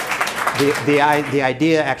 The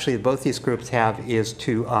idea, actually, that both these groups have is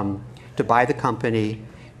to buy the company,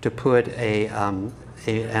 to put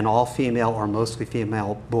an all-female or mostly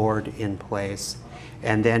female board in place,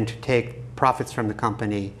 and then to take profits from the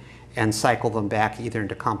company and cycle them back either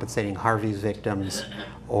into compensating Harvey's victims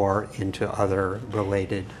or into other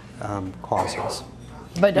related causes.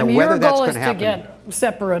 But I mean, your goal is to get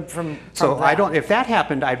separate from so that. if that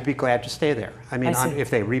happened, I'd be glad to stay there. I mean, I if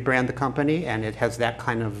they rebrand the company and it has that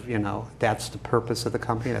kind of, that's the purpose of the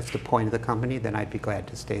company, that's the point of the company, then I'd be glad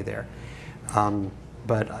to stay there.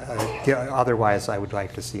 But otherwise, I would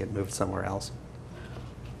like to see it moved somewhere else.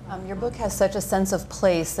 Your book has such a sense of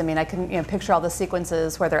place. I mean, I can picture all the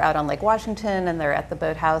sequences where they're out on Lake Washington and they're at the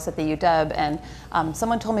boathouse at the UW. And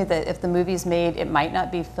someone told me that if the movie's made, it might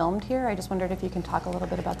not be filmed here. I just wondered if you can talk a little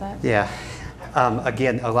bit about that. Yeah.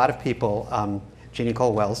 Again, a lot of people, Jeannie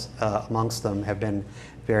Cole Wells amongst them, have been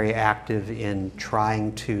very active in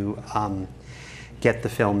trying to get the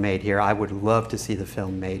film made here. I would love to see the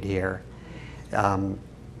film made here.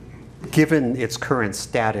 Given its current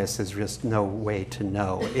status, there's just no way to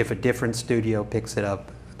know. If a different studio picks it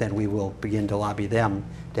up, then we will begin to lobby them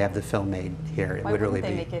to have the film made here. Why wouldn't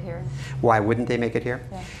they make it here? Why wouldn't they make it here?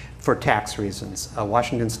 Yeah. For tax reasons.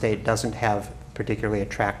 Washington State doesn't have particularly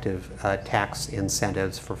attractive tax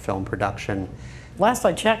incentives for film production. Last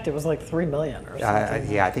I checked, it was like $3 million or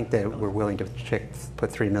something. Yeah, I think that we're willing to put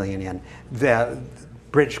 $3 million in. The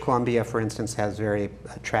British Columbia, for instance, has very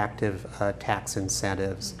attractive tax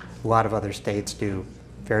incentives. A lot of other states do.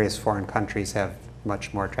 Various foreign countries have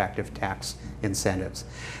much more attractive tax incentives.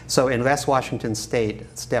 So unless Washington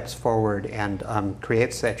State steps forward and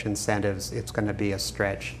creates such incentives, it's going to be a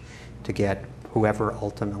stretch to get whoever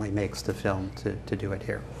ultimately makes the film to do it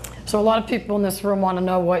here. So a lot of people in this room want to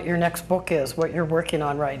know what your next book is, what you're working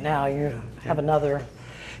on right now. You have another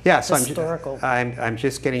historical. I'm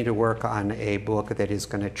just getting to work on a book that is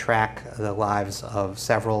going to track the lives of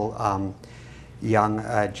several young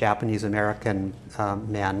Japanese American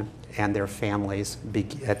men and their families,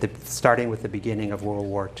 starting with the beginning of World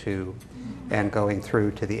War II and going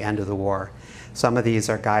through to the end of the war. Some of these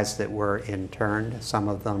are guys that were interned. Some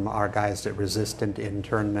of them are guys that resisted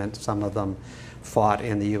internment. Some of them fought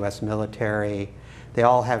in the U.S. military. They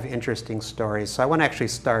all have interesting stories. So I want to actually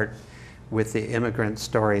start with the immigrant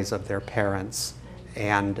stories of their parents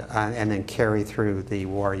and then carry through the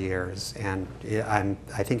war years. And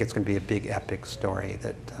I think it's going to be a big epic story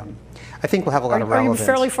that I think will have a lot of relevance. Are you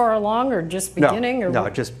fairly far along or just beginning? No,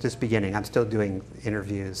 just beginning. I'm still doing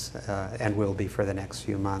interviews and will be for the next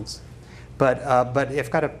few months. But I've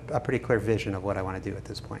got a pretty clear vision of what I want to do at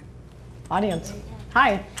this point. Audience.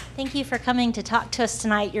 Hi. Thank you for coming to talk to us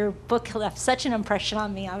tonight. Your book left such an impression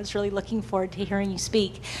on me. I was really looking forward to hearing you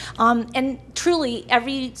speak. And truly,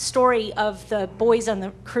 every story of the boys on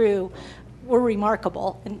the crew were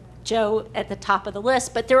remarkable. And Joe at the top of the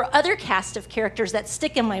list, but there are other cast of characters that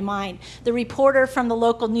stick in my mind. The reporter from the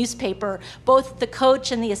local newspaper, both the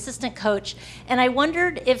coach and the assistant coach. And I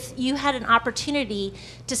wondered if you had an opportunity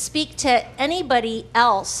to speak to anybody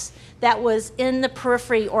else that was in the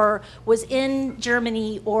periphery or was in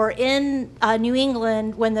Germany or in New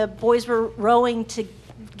England when the boys were rowing to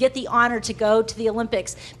get the honor to go to the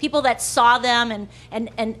Olympics. People that saw them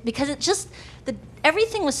and because it just,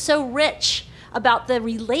 everything was so rich about the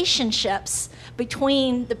relationships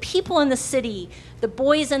between the people in the city, the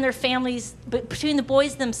boys and their families, between the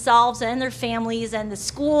boys themselves and their families and the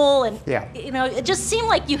school, and you know, it just seemed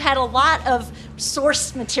like you had a lot of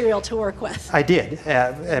source material to work with. I did,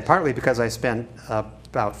 partly because I spent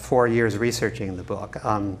about 4 years researching the book.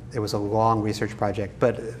 It was a long research project,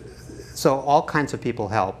 but so all kinds of people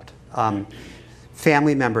helped.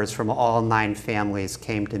 Family members from all 9 families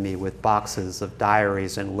came to me with boxes of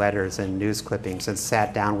diaries and letters and news clippings and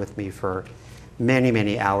sat down with me for many,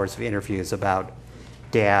 many hours of interviews about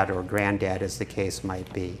dad or granddad, as the case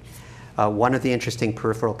might be. One of the interesting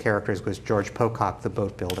peripheral characters was George Pocock, the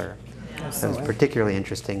boat builder. He was a particularly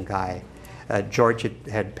interesting guy. George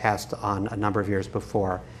had passed on a number of years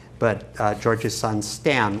before, but George's son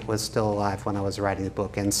Stan was still alive when I was writing the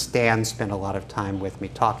book, and Stan spent a lot of time with me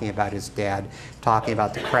talking about his dad, talking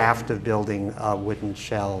about the craft of building wooden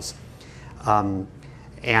shells,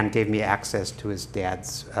 and gave me access to his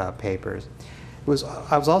dad's papers.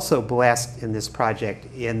 I was also blessed in this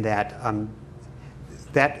project in that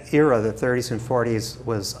that era, the 30s and 40s,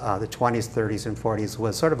 was the 20s, 30s, and 40s,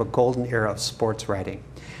 was sort of a golden era of sports writing.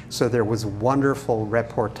 So there was wonderful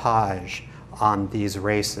reportage on these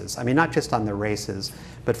races. I mean, not just on the races,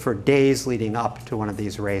 but for days leading up to one of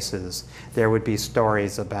these races, there would be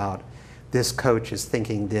stories about this coach is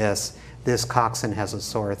thinking this coxswain has a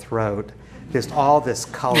sore throat, just all this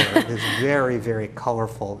color, this very, very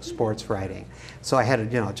colorful sports writing. So I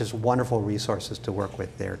had, just wonderful resources to work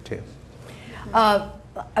with there too.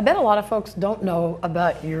 I bet a lot of folks don't know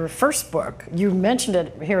about your first book. You mentioned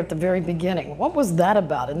it here at the very beginning. What was that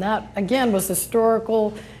about? And that, again, was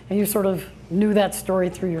historical, and you sort of knew that story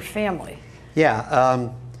through your family. Yeah.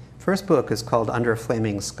 First book is called Under a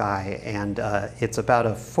Flaming Sky, and it's about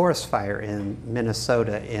a forest fire in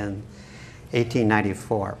Minnesota in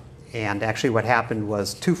 1894. And actually what happened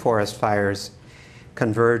was 2 forest fires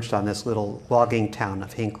converged on this little logging town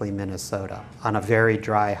of Hinckley, Minnesota, on a very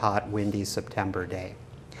dry, hot, windy September day.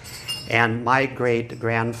 And my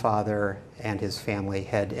great-grandfather and his family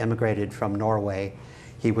had immigrated from Norway.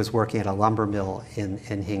 He was working at a lumber mill in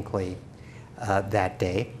Hinckley that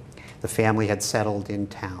day. The family had settled in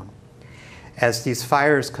town. As these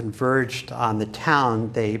fires converged on the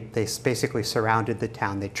town, they basically surrounded the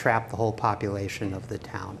town. They trapped the whole population of the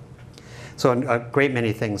town. So a great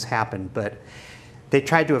many things happened, but they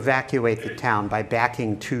tried to evacuate the town by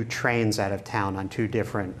backing 2 trains out of town on 2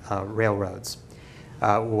 different railroads.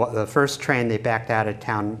 The first train they backed out of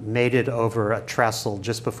town made it over a trestle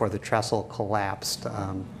just before the trestle collapsed.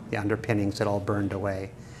 The underpinnings had all burned away.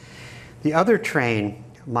 The other train,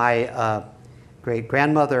 my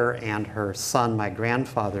great-grandmother and her son, my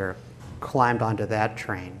grandfather, climbed onto that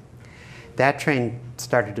train. That train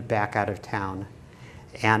started to back out of town,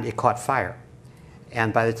 and it caught fire.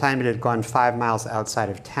 And by the time it had gone 5 miles outside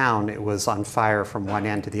of town, it was on fire from one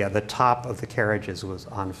end to the other. The top of the carriages was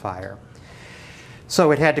on fire.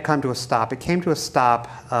 So it had to come to a stop. It came to a stop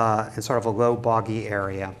in sort of a low, boggy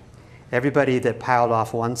area. Everybody that piled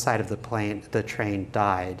off one side of the train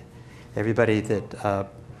died. Everybody that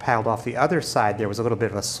piled off the other side, there was a little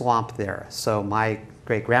bit of a swamp there. So my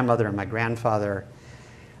great-grandmother and my grandfather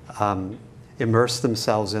immersed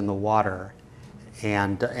themselves in the water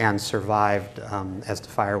and survived as the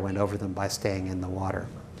fire went over them by staying in the water.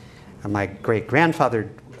 And my great-grandfather,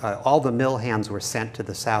 all the mill hands were sent to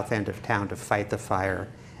the south end of town to fight the fire,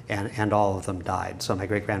 and all of them died. So my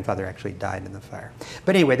great-grandfather actually died in the fire.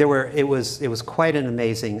 But anyway, it was quite an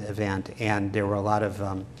amazing event, and there were a lot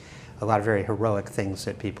of very heroic things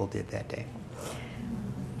that people did that day.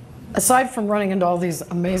 Aside from running into all these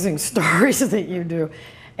amazing stories that you do,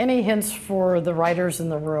 any hints for the writers in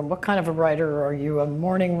the room? What kind of a writer are you? A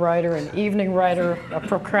morning writer, an evening writer, a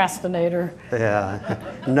procrastinator? Yeah,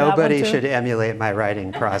 nobody should emulate my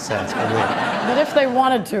writing process. But if they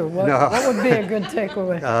wanted to, what would be a good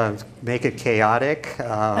takeaway? Make it chaotic.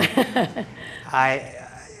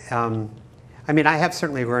 I mean, I have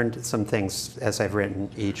certainly learned some things as I've written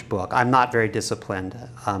each book. I'm not very disciplined,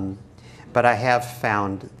 but I have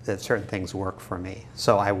found that certain things work for me.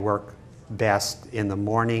 So I work best in the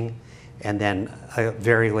morning and then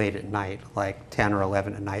very late at night, like 10 or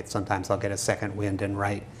 11 at night. Sometimes I'll get a second wind and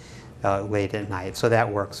write late at night. So that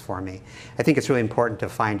works for me. I think it's really important to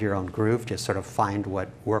find your own groove, just sort of find what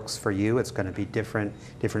works for you. It's going to be different.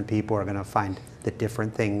 Different people are going to find that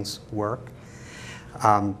different things work.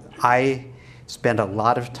 I spend a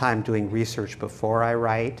lot of time doing research before I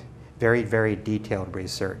write, very, very detailed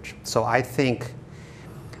research. So I think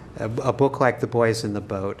a book like The Boys in the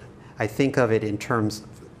Boat, I think of it in terms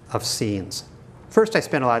of scenes. First, I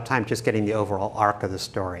spend a lot of time just getting the overall arc of the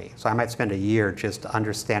story. So I might spend a year just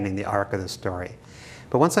understanding the arc of the story.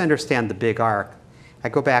 But once I understand the big arc, I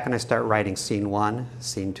go back and I start writing scene 1,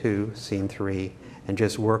 scene 2, scene 3, and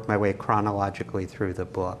just work my way chronologically through the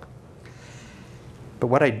book. But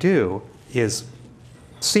what I do is,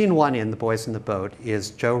 scene 1 in The Boys in the Boat is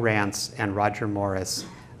Joe Rance and Roger Morris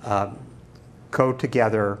go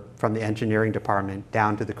together from the engineering department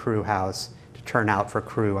down to the crew house to turn out for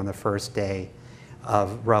crew on the first day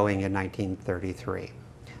of rowing in 1933.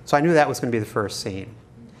 So I knew that was going to be the first scene.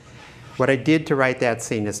 What I did to write that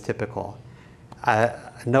scene is typical.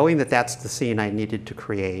 Knowing that that's the scene I needed to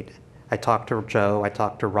create, I talked to Joe, I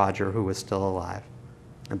talked to Roger, who was still alive,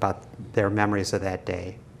 about their memories of that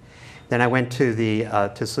day. Then I went to the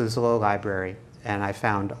Suzzallo Library and I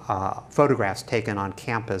found photographs taken on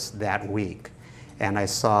campus that week. And I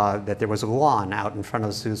saw that there was a lawn out in front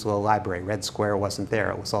of the Suzzallo Library. Red Square wasn't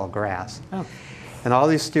there, it was all grass. Oh. And all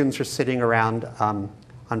these students are sitting around on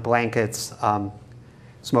blankets,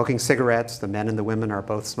 smoking cigarettes. The men and the women are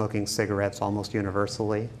both smoking cigarettes almost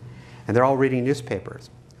universally. And they're all reading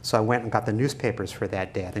newspapers. So I went and got the newspapers for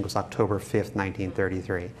that day. I think it was October 5th,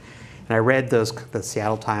 1933. And I read those, the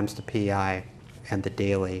Seattle Times, the PI, and the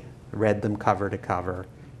Daily, read them cover to cover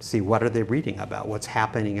to see what are they reading about, what's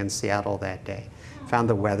happening in Seattle that day. Found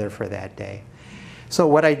the weather for that day. So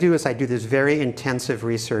what I do is I do this very intensive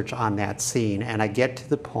research on that scene, and I get to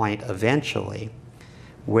the point eventually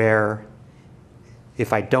where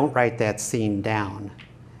if I don't write that scene down,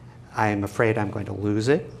 I am afraid I'm going to lose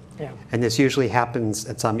it. Yeah. And this usually happens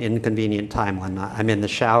at some inconvenient time when I'm in the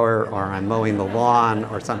shower or I'm mowing the lawn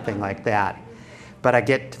or something like that. But I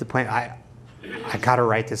get to the point, I got to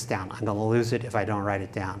write this down. I'm going to lose it if I don't write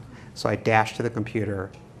it down. So I dash to the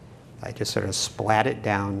computer. I just sort of splat it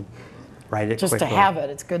down, write it quickly. Just to have it.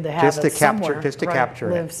 It's good to have it somewhere. Just to capture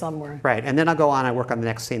it. Live somewhere. Right. And then I'll go on and work on the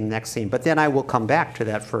next scene, But then I will come back to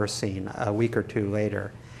that first scene a week or two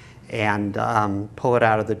later and pull it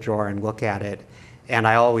out of the drawer and look at it. And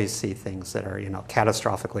I always see things that are,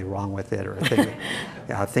 catastrophically wrong with it, or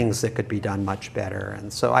things that could be done much better.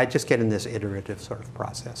 And so I just get in this iterative sort of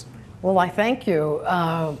process. Well, I thank you.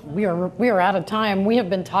 We are out of time. We have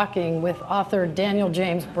been talking with author Daniel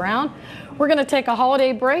James Brown. We're going to take a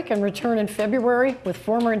holiday break and return in February with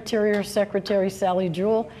former Interior Secretary Sally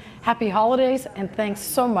Jewell. Happy holidays, and thanks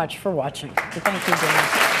so much for watching. And thank you,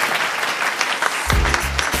 Daniel.